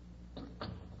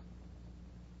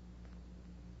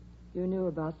 You knew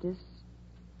about this,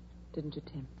 didn't you,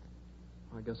 Tim?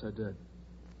 I guess I did.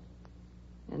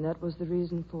 And that was the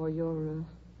reason for your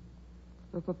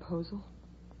proposal?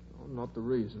 Oh, not the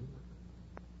reason.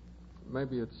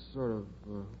 Maybe it's sort of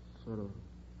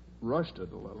rushed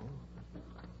it a little.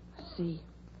 I see.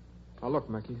 Now, look,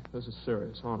 Mickey, this is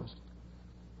serious, honest.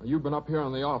 Now, you've been up here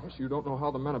in the office. You don't know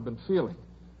how the men have been feeling.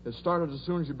 It started as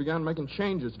soon as you began making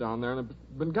changes down there, and it's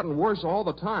been getting worse all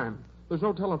the time. There's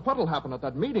no telling what'll happen at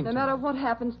that meeting. No matter what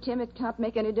happens, Tim, it can't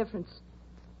make any difference.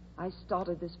 I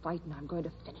started this fight, and I'm going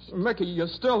to finish it. Mickey, you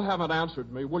still haven't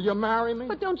answered me. Will you marry me?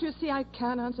 But don't you see I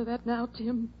can't answer that now,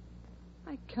 Tim?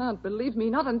 I can't, believe me,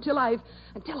 not until I've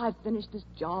finished this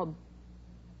job.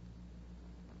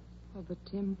 Oh, but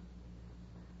Tim,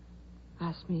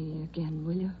 ask me again,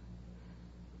 will you?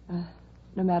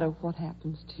 No matter what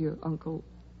happens to your uncle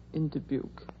in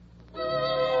Dubuque.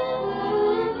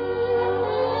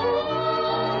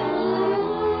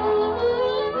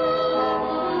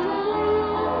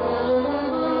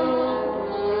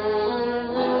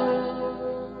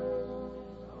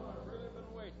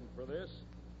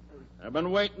 I've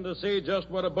been waiting to see just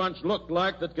what a bunch looked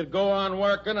like that could go on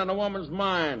working in a woman's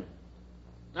mind.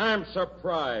 I'm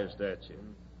surprised at you.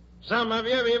 Some of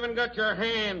you have even got your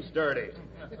hands dirty.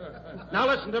 Now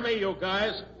listen to me, you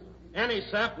guys. Any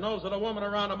sap knows that a woman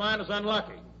around a mine is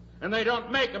unlucky. And they don't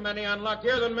make 'em any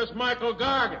unluckier than Miss Michael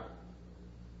Gargan.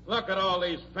 Look at all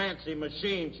these fancy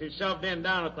machines she shoved in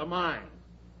down at the mine.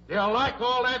 Do you like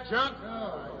all that junk?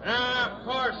 No. Of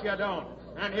course you don't.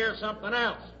 And here's something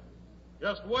else.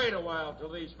 Just wait a while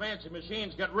till these fancy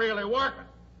machines get really working.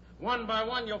 One by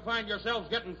one, you'll find yourselves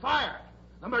getting fired.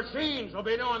 The machines will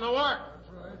be doing the work.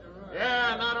 That's right.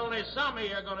 Yeah, not only some of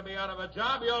you are going to be out of a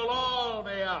job, you'll all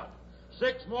be out.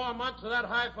 6 more months of that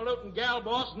highfalutin gal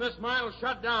boss, and this mine will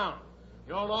shut down.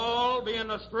 You'll all be in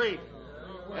the street.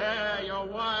 Yeah, your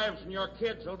wives and your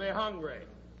kids will be hungry.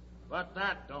 But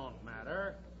that don't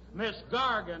matter. Miss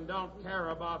Gargan don't care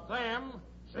about them.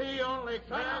 She only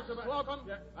cares about... Slocum.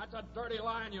 That's a dirty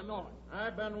lie, and you know it.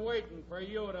 I've been waiting for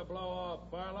you to blow off,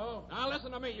 Barlow. Now,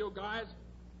 listen to me, you guys.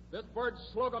 This bird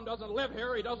Slocum doesn't live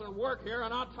here, he doesn't work here,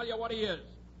 and I'll tell you what he is.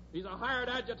 He's a hired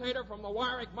agitator from the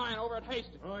Wyrick mine over at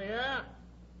Hastings. Oh, yeah?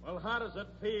 Well, how does it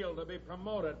feel to be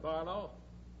promoted, Barlow?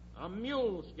 A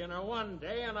mule skinner one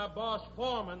day and a boss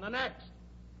foreman the next.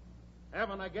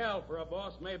 Having a gal for a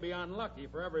boss may be unlucky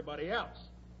for everybody else.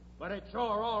 But it's sure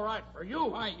all right for you.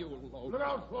 Why, you low. Look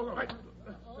out, Slocum.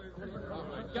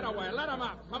 Get away. Let him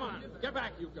up. Come on. Get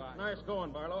back, you guys. Nice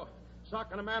going, Barlow.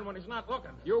 Socking a man when he's not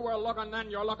looking. You were looking then,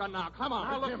 you're looking now. Come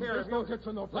on. Now, look here. There's no hits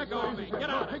and no Let go of me. Get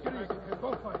out. Take it easy.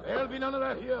 Don't fight. There'll be none of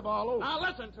that here, Barlow. Now,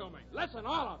 listen to me. Listen,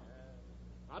 all of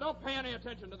you. Now, don't pay any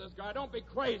attention to this guy. Don't be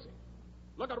crazy.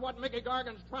 Look at what Mickey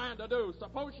Gargan's trying to do.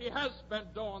 Suppose she has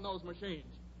spent dough on those machines.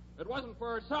 It wasn't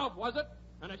for herself, was it?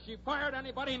 And if she fired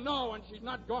anybody, no, and she's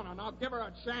not gonna. Now, give her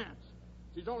a chance.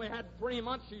 She's only had 3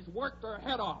 months. She's worked her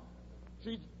head off.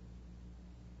 She's...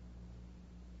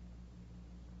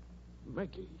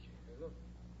 Mickey.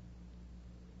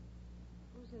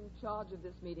 Who's in charge of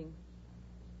this meeting?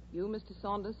 You, Mr.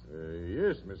 Saunders?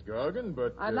 Yes, Miss Gargan,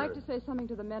 but... I'd like to say something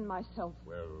to the men myself.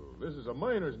 Well, this is a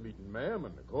miners' meeting, ma'am,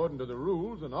 and according to the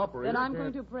rules, an operator Then I'm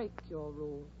can't... going to break your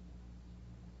rule.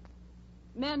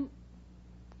 Men,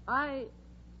 I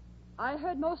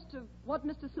heard most of what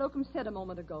Mr. Slocum said a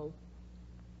moment ago.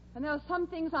 And there are some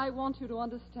things I want you to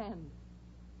understand.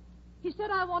 He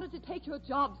said I wanted to take your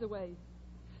jobs away.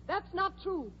 That's not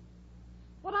true.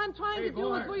 What I'm trying to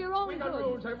do is for your own good. We got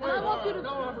rules, have we? And I want you to... No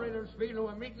operators speak to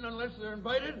a meeting unless they're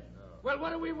invited. No. Well,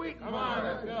 what are we waiting for? Come on,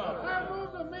 let's go. I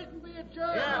move the meeting be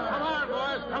adjourned. Yeah, come on,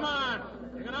 boys, come on.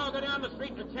 You can all go down the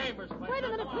street to Chambers' place. Wait a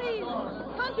minute, please.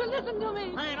 Can't you listen to me?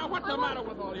 Hey, now, what's the matter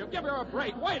with all you? Give her a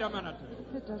break. Wait a minute.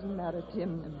 It doesn't matter,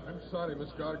 Tim. I'm sorry,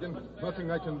 Miss Gargan. Nothing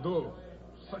I can do.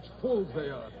 Such fools they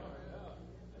are.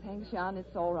 Thanks, Jan.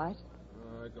 It's all right.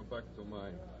 I go back to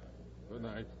mine. Good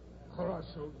night. Oh,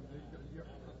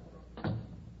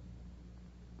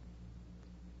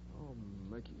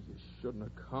 Mickey, you shouldn't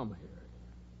have come here.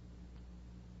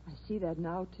 I see that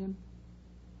now, Tim.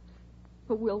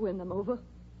 But we'll win them over.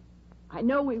 I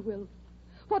know we will.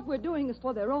 What we're doing is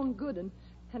for their own good, and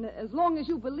as long as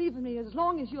you believe in me, as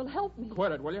long as you'll help me.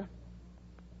 Quit it, will you?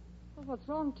 Well, what's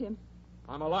wrong, Tim?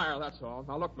 I'm a liar, that's all.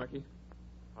 Now, look, Mickey.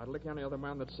 I'd lick any other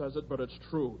man that says it, but it's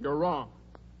true. You're wrong.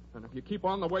 And if you keep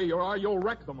on the way you are, you'll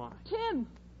wreck the mine. Tim!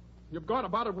 You've gone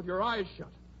about it with your eyes shut.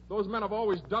 Those men have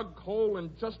always dug coal in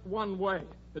just one way.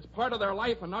 It's part of their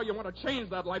life, and now you want to change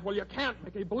that life. Well, you can't,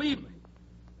 Mickey. Believe me.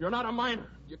 You're not a miner.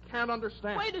 You can't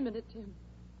understand. Wait a minute, Tim.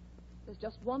 There's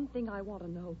just one thing I want to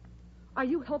know. Are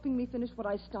you helping me finish what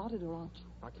I started, or aren't you?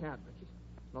 I can't, Mickey.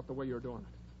 Not the way you're doing it.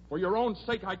 For your own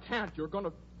sake, I can't. You're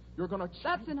gonna...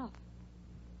 That's enough.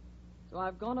 So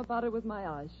I've gone about it with my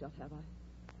eyes shut, have I?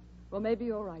 Well, maybe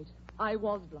you're right. I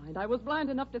was blind. I was blind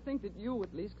enough to think that you,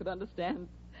 at least, could understand.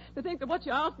 To think that what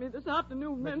you asked me this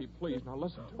afternoon meant... Mickey, please, now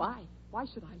listen to me. Why? Why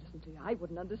should I listen to you? I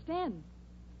wouldn't understand.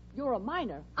 You're a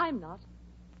miner. I'm not.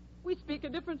 We speak a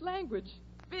different language.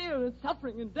 Fear and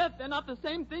suffering and death, they're not the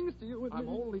same things to you and I'm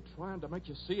me. only trying to make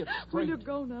you see it straight. Will you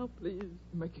go now, please?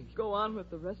 Mickey. Go on with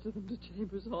the rest of them to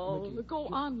Chambers Hall. Mickey, Go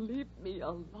on, leave me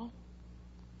alone.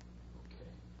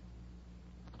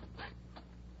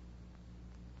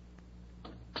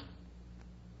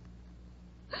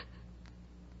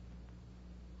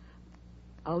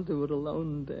 I'll do it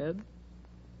alone, Dad.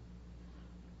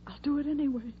 I'll do it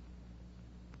anyway.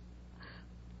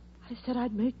 I said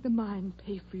I'd make the mine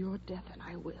pay for your death, and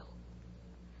I will.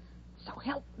 So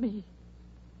help me.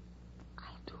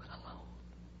 I'll do it alone.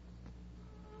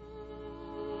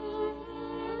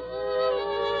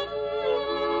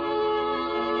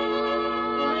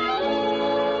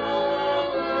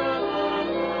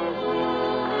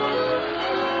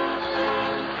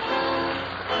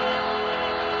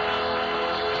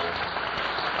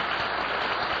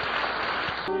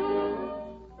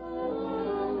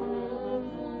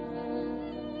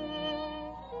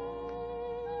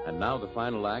 And now the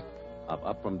final act of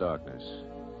Up from Darkness.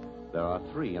 There are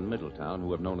three in Middletown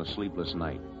who have known a sleepless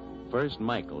night. First,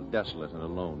 Michael, desolate and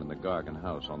alone in the Gargan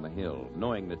house on the hill,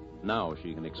 knowing that now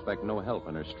she can expect no help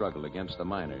in her struggle against the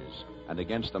miners and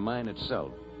against the mine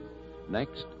itself.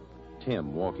 Next,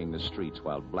 Tim walking the streets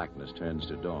while blackness turns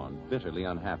to dawn, bitterly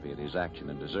unhappy at his action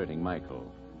in deserting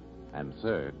Michael. And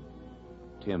third,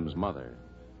 Tim's mother,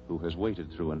 who has waited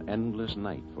through an endless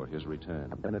night for his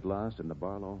return. And at last in the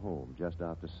Barlow home just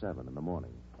after 7 in the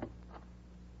morning.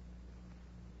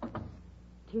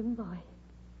 Tim, boy.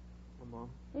 Oh, Mom.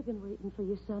 I've been waiting for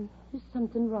you, son. Is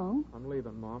something wrong? I'm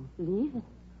leaving, Mom. Leaving?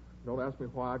 Don't ask me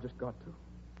why. I just got to.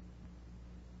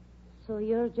 So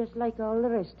you're just like all the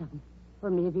rest of them. Or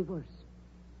maybe worse.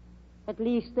 At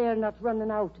least they're not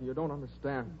running out. You don't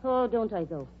understand. Oh, don't I,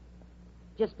 though?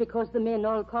 Just because the men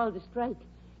all called a strike,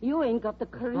 you ain't got the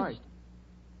courage. Right.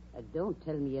 Don't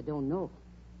tell me you don't know.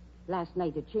 Last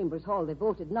night at Chambers Hall, they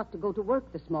voted not to go to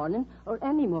work this morning, or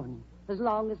any morning, as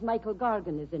long as Michael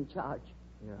Gargan is in charge.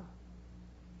 Yeah.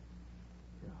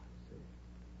 Yeah, I see.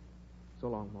 So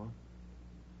long, Mom.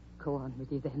 Go on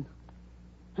with you, then.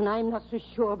 And I'm not so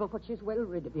sure but what she's well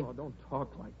rid of you. Oh, don't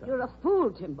talk like that. You're a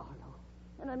fool, Tim Barlow.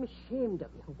 And I'm ashamed of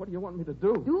you. What do you want me to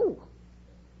do? Do?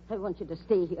 I want you to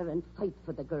stay here and fight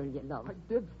for the girl you love. I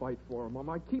did fight for her, Mom.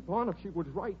 I'd keep on if she was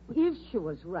right. If she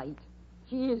was right.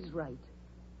 She is right.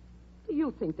 Do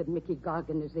you think that Mickey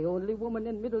Gargan is the only woman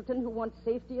in Middleton who wants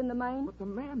safety in the mine? But the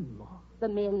men, Mom. The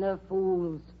men are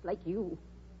fools, like you.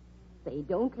 They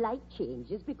don't like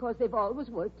changes because they've always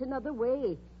worked another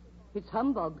way. It's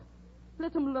humbug.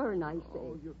 Let them learn, I say.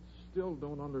 Oh, you still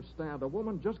don't understand. A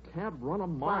woman just can't run a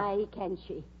mine. Why can't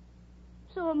she?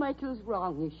 So Michael's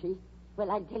wrong, is she? Well,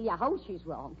 I'll tell you how she's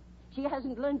wrong. She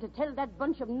hasn't learned to tell that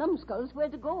bunch of numbskulls where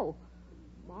to go.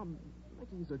 Mom,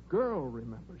 Mickey's a girl,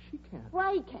 remember. She can't.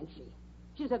 Why can't she?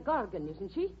 She's a Gargan,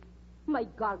 isn't she?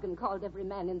 Mike Gargan called every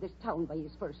man in this town by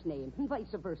his first name, and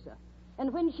vice versa.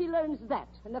 And when she learns that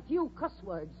and a few cuss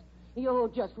words,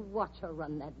 you just watch her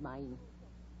run that mine.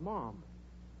 Mom.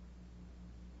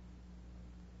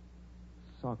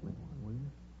 Sock me one, will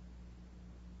you?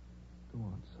 Go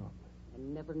on, sock me. I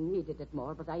never needed it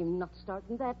more, but I'm not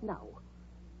starting that now.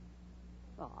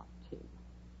 Ah, Tim.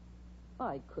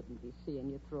 I couldn't be seeing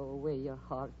you throw away your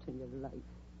heart and your life.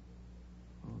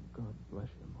 Oh, God bless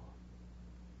you, Mom.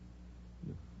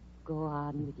 Go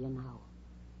on with you now.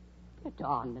 Get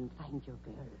on and find your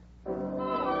girl.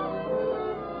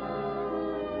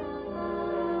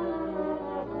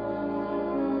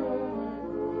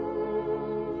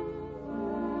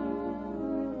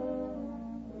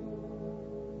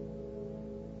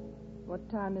 What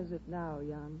time is it now,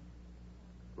 Jan?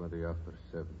 20 after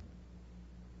 7.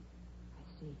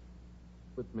 I see.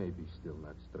 But maybe still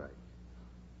not strike.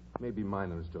 Maybe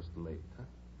miners just late, huh?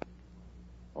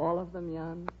 All of them,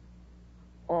 Jan.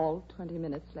 All 20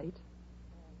 minutes late.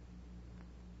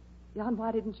 Jan,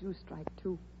 why didn't you strike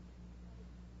too?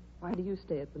 Why do you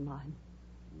stay at the mine?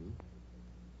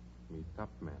 Me top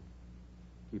man.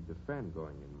 Keep the fan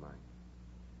going in mine.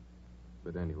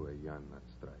 But anyway, Jan not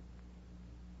strike.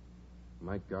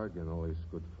 Mike Gargan always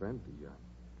good friend to Jan.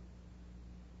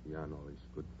 Jan always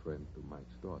good friend to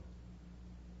Mike's daughter.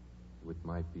 With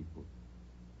my people,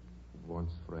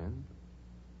 once friend,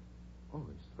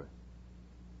 always friend.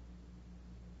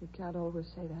 You can't always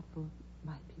say that for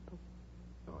my people.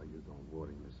 Oh, you don't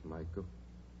worry, Miss Michael.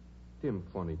 Tim,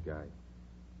 funny guy.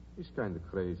 He's kind of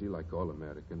crazy, like all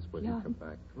Americans, but Jan. he come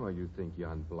back. Oh, you think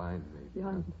Jan blind, maybe?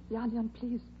 Jan, huh? Jan,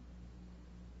 please.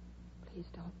 Please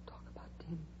don't talk about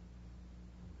Tim.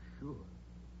 Sure.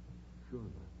 Sure,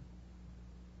 man.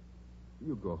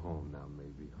 You go home now,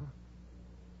 maybe, huh?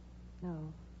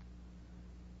 No.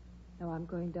 No, I'm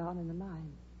going down in the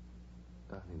mine.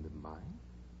 Down in the mine?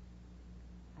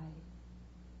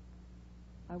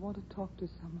 I want to talk to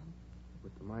someone.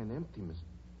 But the mine empty, Miss...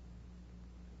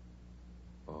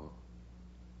 Oh.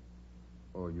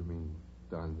 Oh, you mean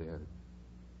down there?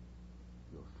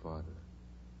 Your father.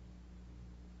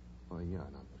 Oh, yeah, I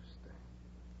understand.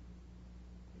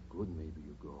 Good, maybe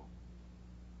you go.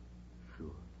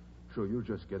 Sure. Sure, you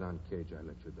just get on cage, I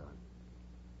let you down.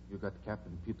 You got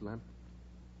Captain Pete lamp?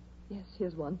 Yes,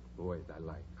 here's one. Wait, I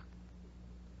like.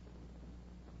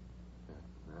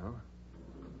 Now?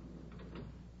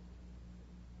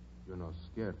 You're not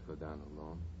scared to go down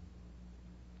alone?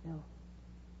 No.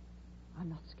 I'm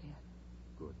not scared.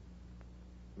 Good.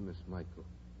 Miss Michael,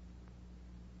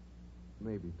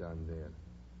 maybe down there,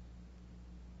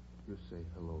 you say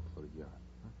hello for Jan,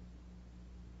 huh?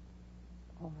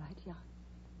 All right, Jan.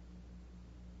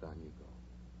 Down you go.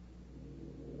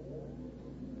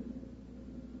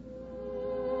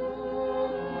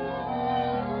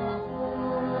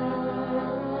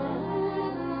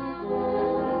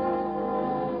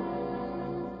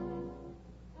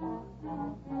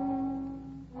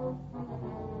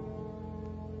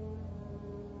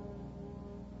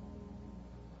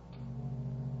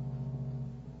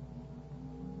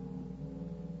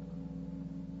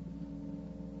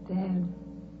 Dad,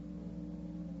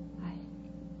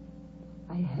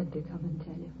 I had to come and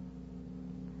tell you.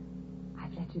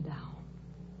 I've let you down.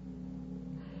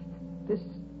 This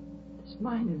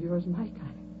mine of yours, Mike,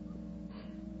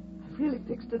 I've really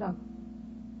fixed it up.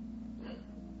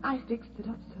 I fixed it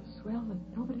up so swell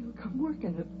that nobody will come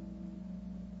working it.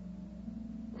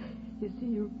 You see,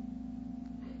 you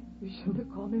shouldn't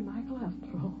have called me Michael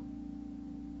after all.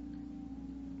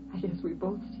 I guess we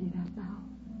both see that now.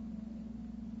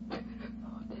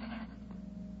 Oh, Dad.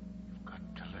 You've got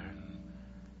to learn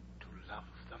to love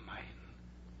the mine,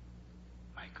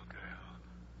 Michael girl.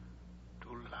 To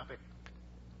love it,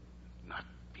 not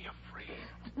be afraid.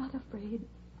 I'm not afraid.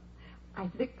 I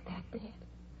licked that bed.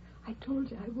 I told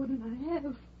you I would, and I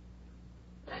have.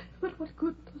 But what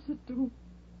good does it do?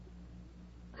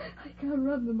 I can't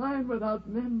run the mine without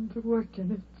men to work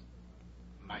in it.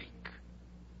 Mike.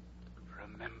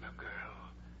 Remember,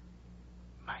 girl.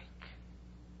 Mike.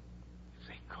 If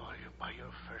they call you by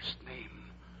your first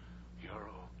name, you're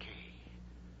okay.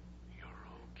 You're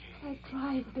okay. I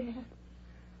tried, Dad.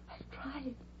 I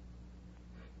tried.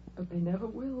 But they never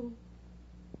will.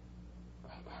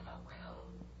 They never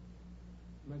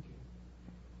will. Mickey.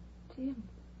 Tim.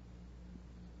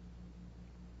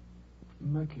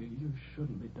 Mickey, you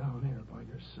shouldn't be down here by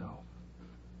yourself.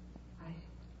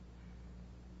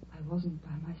 I wasn't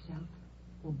by myself.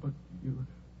 Oh, but you...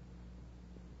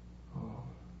 Oh.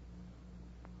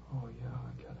 Oh, yeah,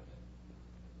 I get it.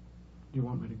 Do you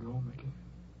want me to go, Mickey?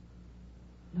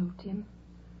 No, Tim.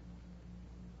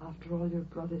 After all, your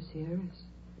brother's here as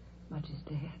much as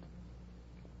Dad.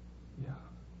 Yeah.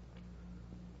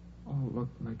 Oh, look,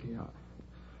 Mickey,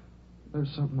 there's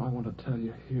something I want to tell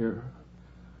you here.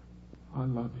 I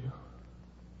love you.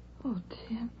 Oh,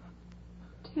 Tim.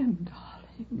 Tim,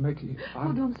 darling. Mickey,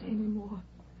 Oh, don't say any more.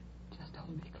 Just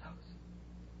hold me close.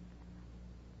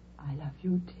 I love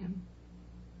you, Tim.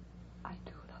 I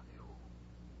do love you.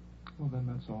 Well, then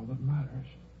that's all that matters.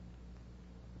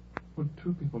 When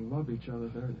two people love each other,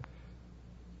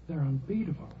 they're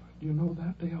unbeatable. Do you know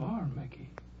that? They are, Mickey.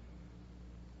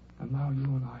 And now you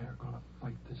and I are going to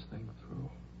fight this thing through.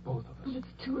 Both of us. But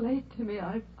it's too late, Timmy.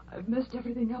 I've messed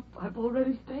everything up. I've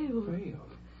already failed.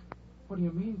 Failed? What do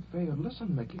you mean, failed?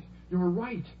 Listen, Mickey, you're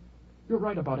right. You're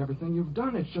right about everything you've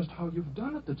done. It's just how you've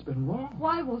done it that's been wrong.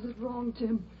 Why was it wrong,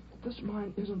 Tim? This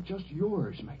mine isn't just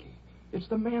yours, Mickey. It's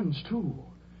the men's, too.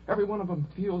 Every one of them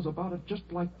feels about it just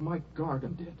like Mike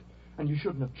Gargan did. And you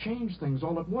shouldn't have changed things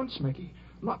all at once, Mickey.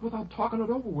 Not without talking it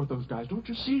over with those guys. Don't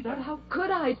you see that? But how could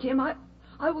I, Tim?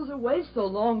 I was away so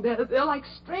long. They're like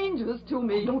strangers to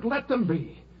me. Oh, don't let them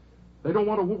be. They don't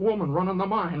want a woman running the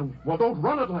mine. Well, don't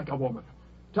run it like a woman.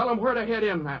 Tell them where to head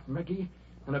in that, Mickey.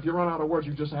 And if you run out of words,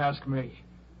 you just ask me.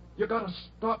 You gotta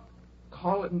stop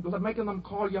making them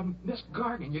call you Miss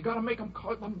Gargan. You gotta make them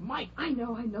call them Mike. I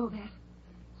know that.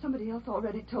 Somebody else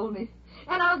already told me.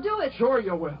 And I'll do it. Sure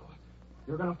you will.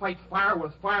 You're gonna fight fire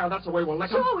with fire. That's the way we'll lick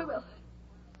them. Sure we will.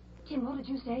 Tim, what did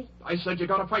you say? I said you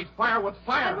gotta fight fire with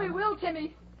fire. And we will,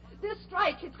 Timmy. This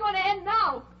strike, it's going to end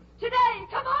now. Today.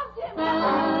 Come on, Tim.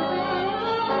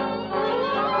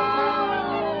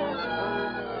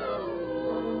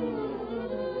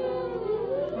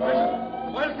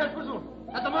 Wildcat whistle.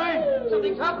 At the mine.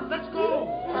 Something's happened. Let's go.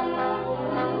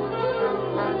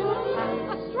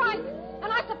 A strike,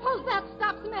 and I suppose that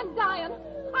stops men dying.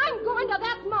 I'm going to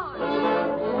that mine.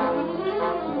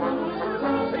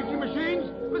 Safety machines.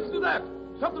 Listen to that.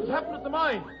 Something's happened at the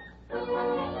mine.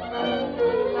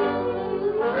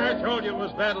 I told you it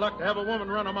was bad luck to have a woman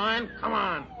run a mine. Come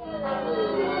on.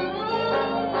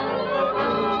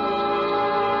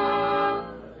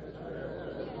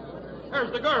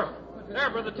 There's the girl. There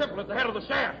by the temple at the head of the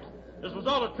shaft. This was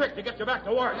all a trick to get you back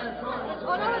to work.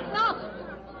 Oh, no, it's not.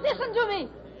 Listen to me.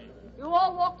 You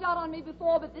all walked out on me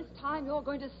before, but this time you're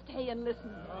going to stay and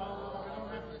listen.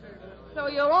 So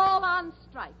you're all on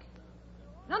strike.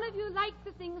 None of you like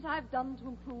the things I've done to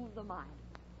improve the mine.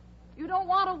 You don't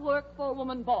want to work for a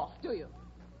woman boss, do you?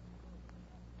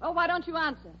 Oh, why don't you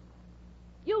answer?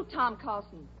 You, Tom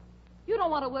Carson. You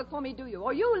don't want to work for me, do you?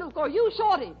 Or you, Luke, or you,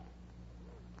 Shorty.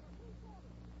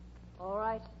 All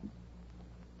right.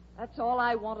 That's all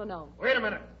I want to know. Wait a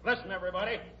minute. Listen,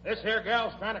 everybody. This here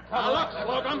gal's trying to cover Now, up. look,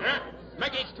 Slocum.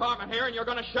 Mickey's talking here, and you're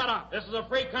going to shut up. This is a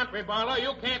free country, Barlow.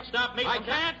 You can't stop me. I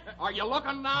can't? Are you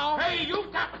looking now? Hey, you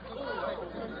got...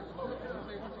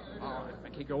 All right,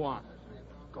 Mickey, go on.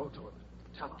 Go to him.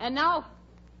 Tell him. And now,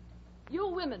 you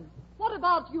women, what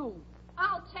about you?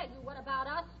 I'll tell you what about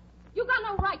us. You got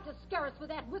no right to scare us with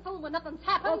that whistle when nothing's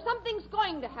happened. Well, something's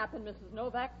going to happen, Mrs.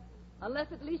 Novak.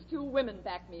 Unless at least you women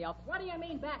back me up. What do you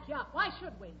mean back you up? Why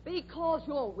should we? Because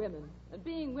you're women. And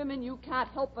being women, you can't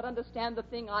help but understand the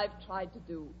thing I've tried to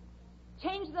do.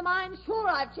 Change the mine? Sure,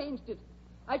 I've changed it.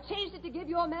 I changed it to give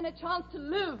your men a chance to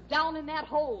live down in that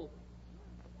hole.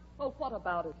 Well, what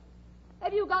about it?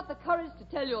 Have you got the courage to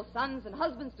tell your sons and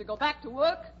husbands to go back to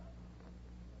work?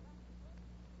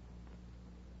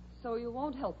 So you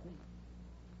won't help me.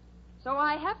 So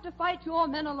I have to fight your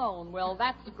men alone. Well,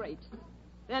 that's great.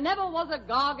 There never was a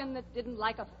Gargan that didn't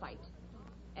like a fight.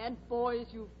 And, boys,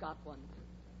 you've got one.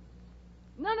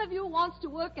 None of you wants to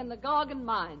work in the Gargan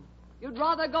mine. You'd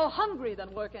rather go hungry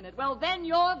than work in it. Well, then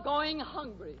you're going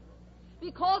hungry.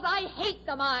 Because I hate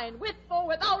the mine. With or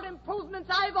without improvements,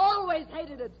 I've always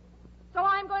hated it. So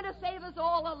I'm going to save us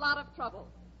all a lot of trouble.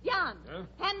 Jan,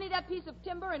 hand me that piece of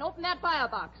timber and open that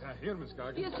firebox. Here, Miss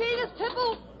Gargan. Do you see this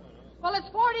tipple? Well, it's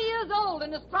 40 years old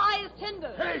and as dry as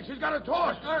tinder. Hey, she's got a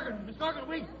torch. Miss Gargan,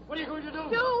 wait. What are you going to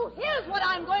do? Here's what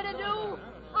I'm going to do.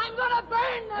 I'm going to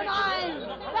burn the mine.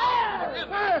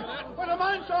 There. But the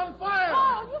mine's on fire.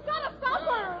 Oh, you've got to stop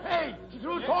her. Hey, she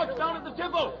threw a torch down at the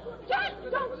temple. Jack,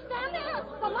 don't stand there.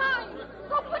 The mine.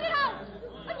 Go put it out.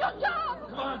 And your job.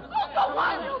 Come on. Oh, go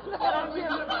on. Look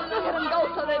at them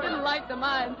go so they didn't light the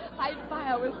mine. Fight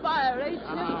fire with fire, ain't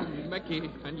you? Mickey,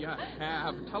 and you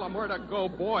have. Tell them where to go,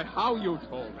 boy. How you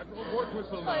told. Work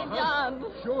whistle My now, John.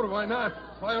 Sure, why not?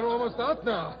 Fire almost out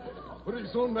now. Pretty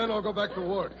soon, men will go back to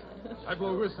work. I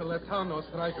blow whistle, let town know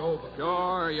strike over.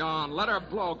 Sure, Jan. Let her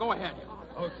blow. Go ahead.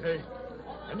 Okay.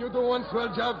 And you do one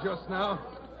swell job just now.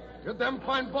 You're damn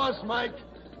fine boss, Mike.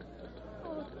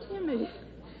 Oh, Timmy.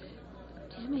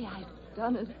 Timmy, I've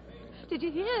done it. Did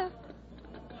you hear?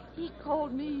 He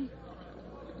called me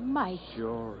Mike.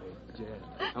 Sure he did.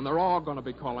 And they're all going to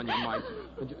be calling you Mike.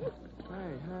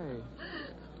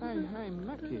 Hey,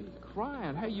 Mickey,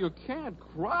 crying. Hey, you can't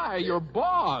cry. You're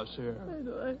boss here. I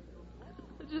know.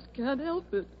 I just can't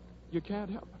help it. You can't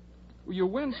help it? Well, you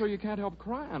win, so you can't help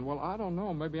crying. Well, I don't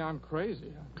know. Maybe I'm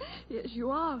crazy. Yes,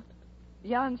 you are.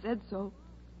 Jan said so.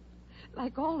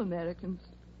 Like all Americans.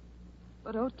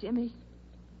 But, oh, Timmy,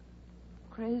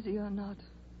 crazy or not,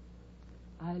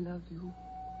 I love you.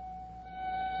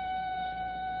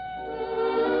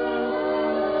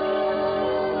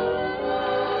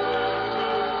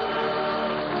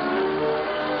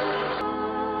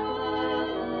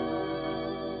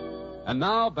 And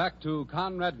now back to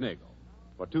Conrad Nagel.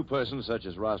 For two persons such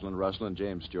as Rosalind Russell and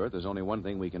James Stewart, there's only one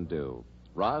thing we can do.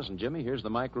 Roz and Jimmy, here's the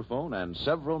microphone and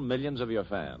several millions of your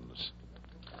fans.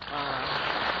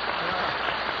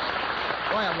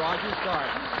 Go ahead, Rod, you start.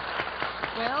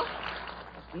 Well,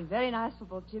 it's been very nice for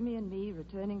both Jimmy and me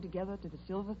returning together to the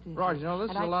Silver Theater. Rod, you know,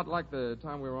 this is a lot like the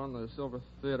time we were on the Silver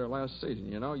Theater last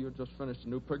season. You know, you just finished a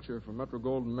new picture for Metro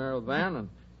Goldwyn Mayer then, and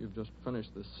you've just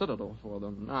finished the Citadel for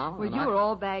them now. Well, you were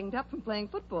all banged up from playing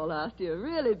football last year.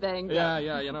 Really banged up.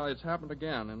 Yeah, you know, it's happened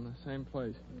again in the same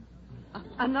place.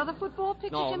 Another football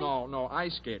picture, Jimmy? No,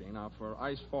 ice skating now for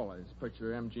Ice Follies.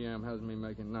 Picture MGM has me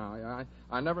making now.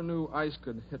 I never knew ice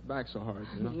could hit back so hard,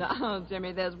 you know? No,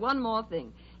 Jimmy, there's one more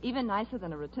thing. Even nicer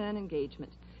than a return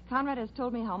engagement. Conrad has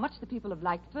told me how much the people have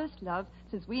liked First Love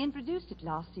since we introduced it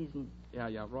last season.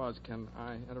 Yeah, Roz, can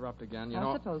I interrupt again?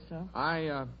 I suppose so.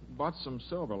 I bought some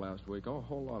silver last week, a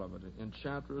whole lot of it.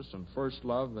 Enchantress and First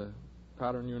Love, the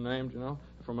pattern you named, you know,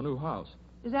 from a new house.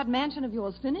 Is that mansion of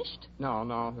yours finished? No,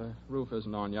 the roof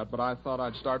isn't on yet, but I thought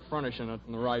I'd start furnishing it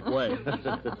in the right way.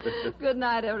 Good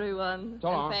night, everyone. So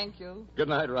long. And thank you. Good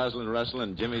night, Rosalind Russell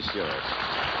and Jimmy Stewart.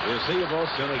 We'll see you both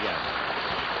soon again.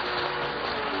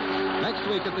 Next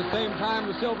week at the same time,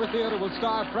 the Silver Theater will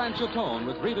star Fran Chatone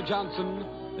with Rita Johnson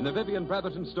in the Vivian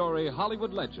Brotherton story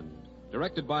Hollywood Legend,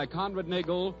 directed by Conrad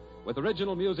Nagel, with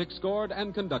original music scored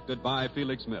and conducted by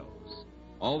Felix Mills.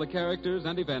 All the characters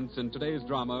and events in today's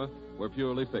drama were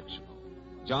purely fictional.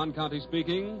 John Conte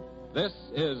speaking. This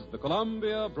is the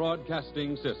Columbia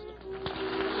Broadcasting System.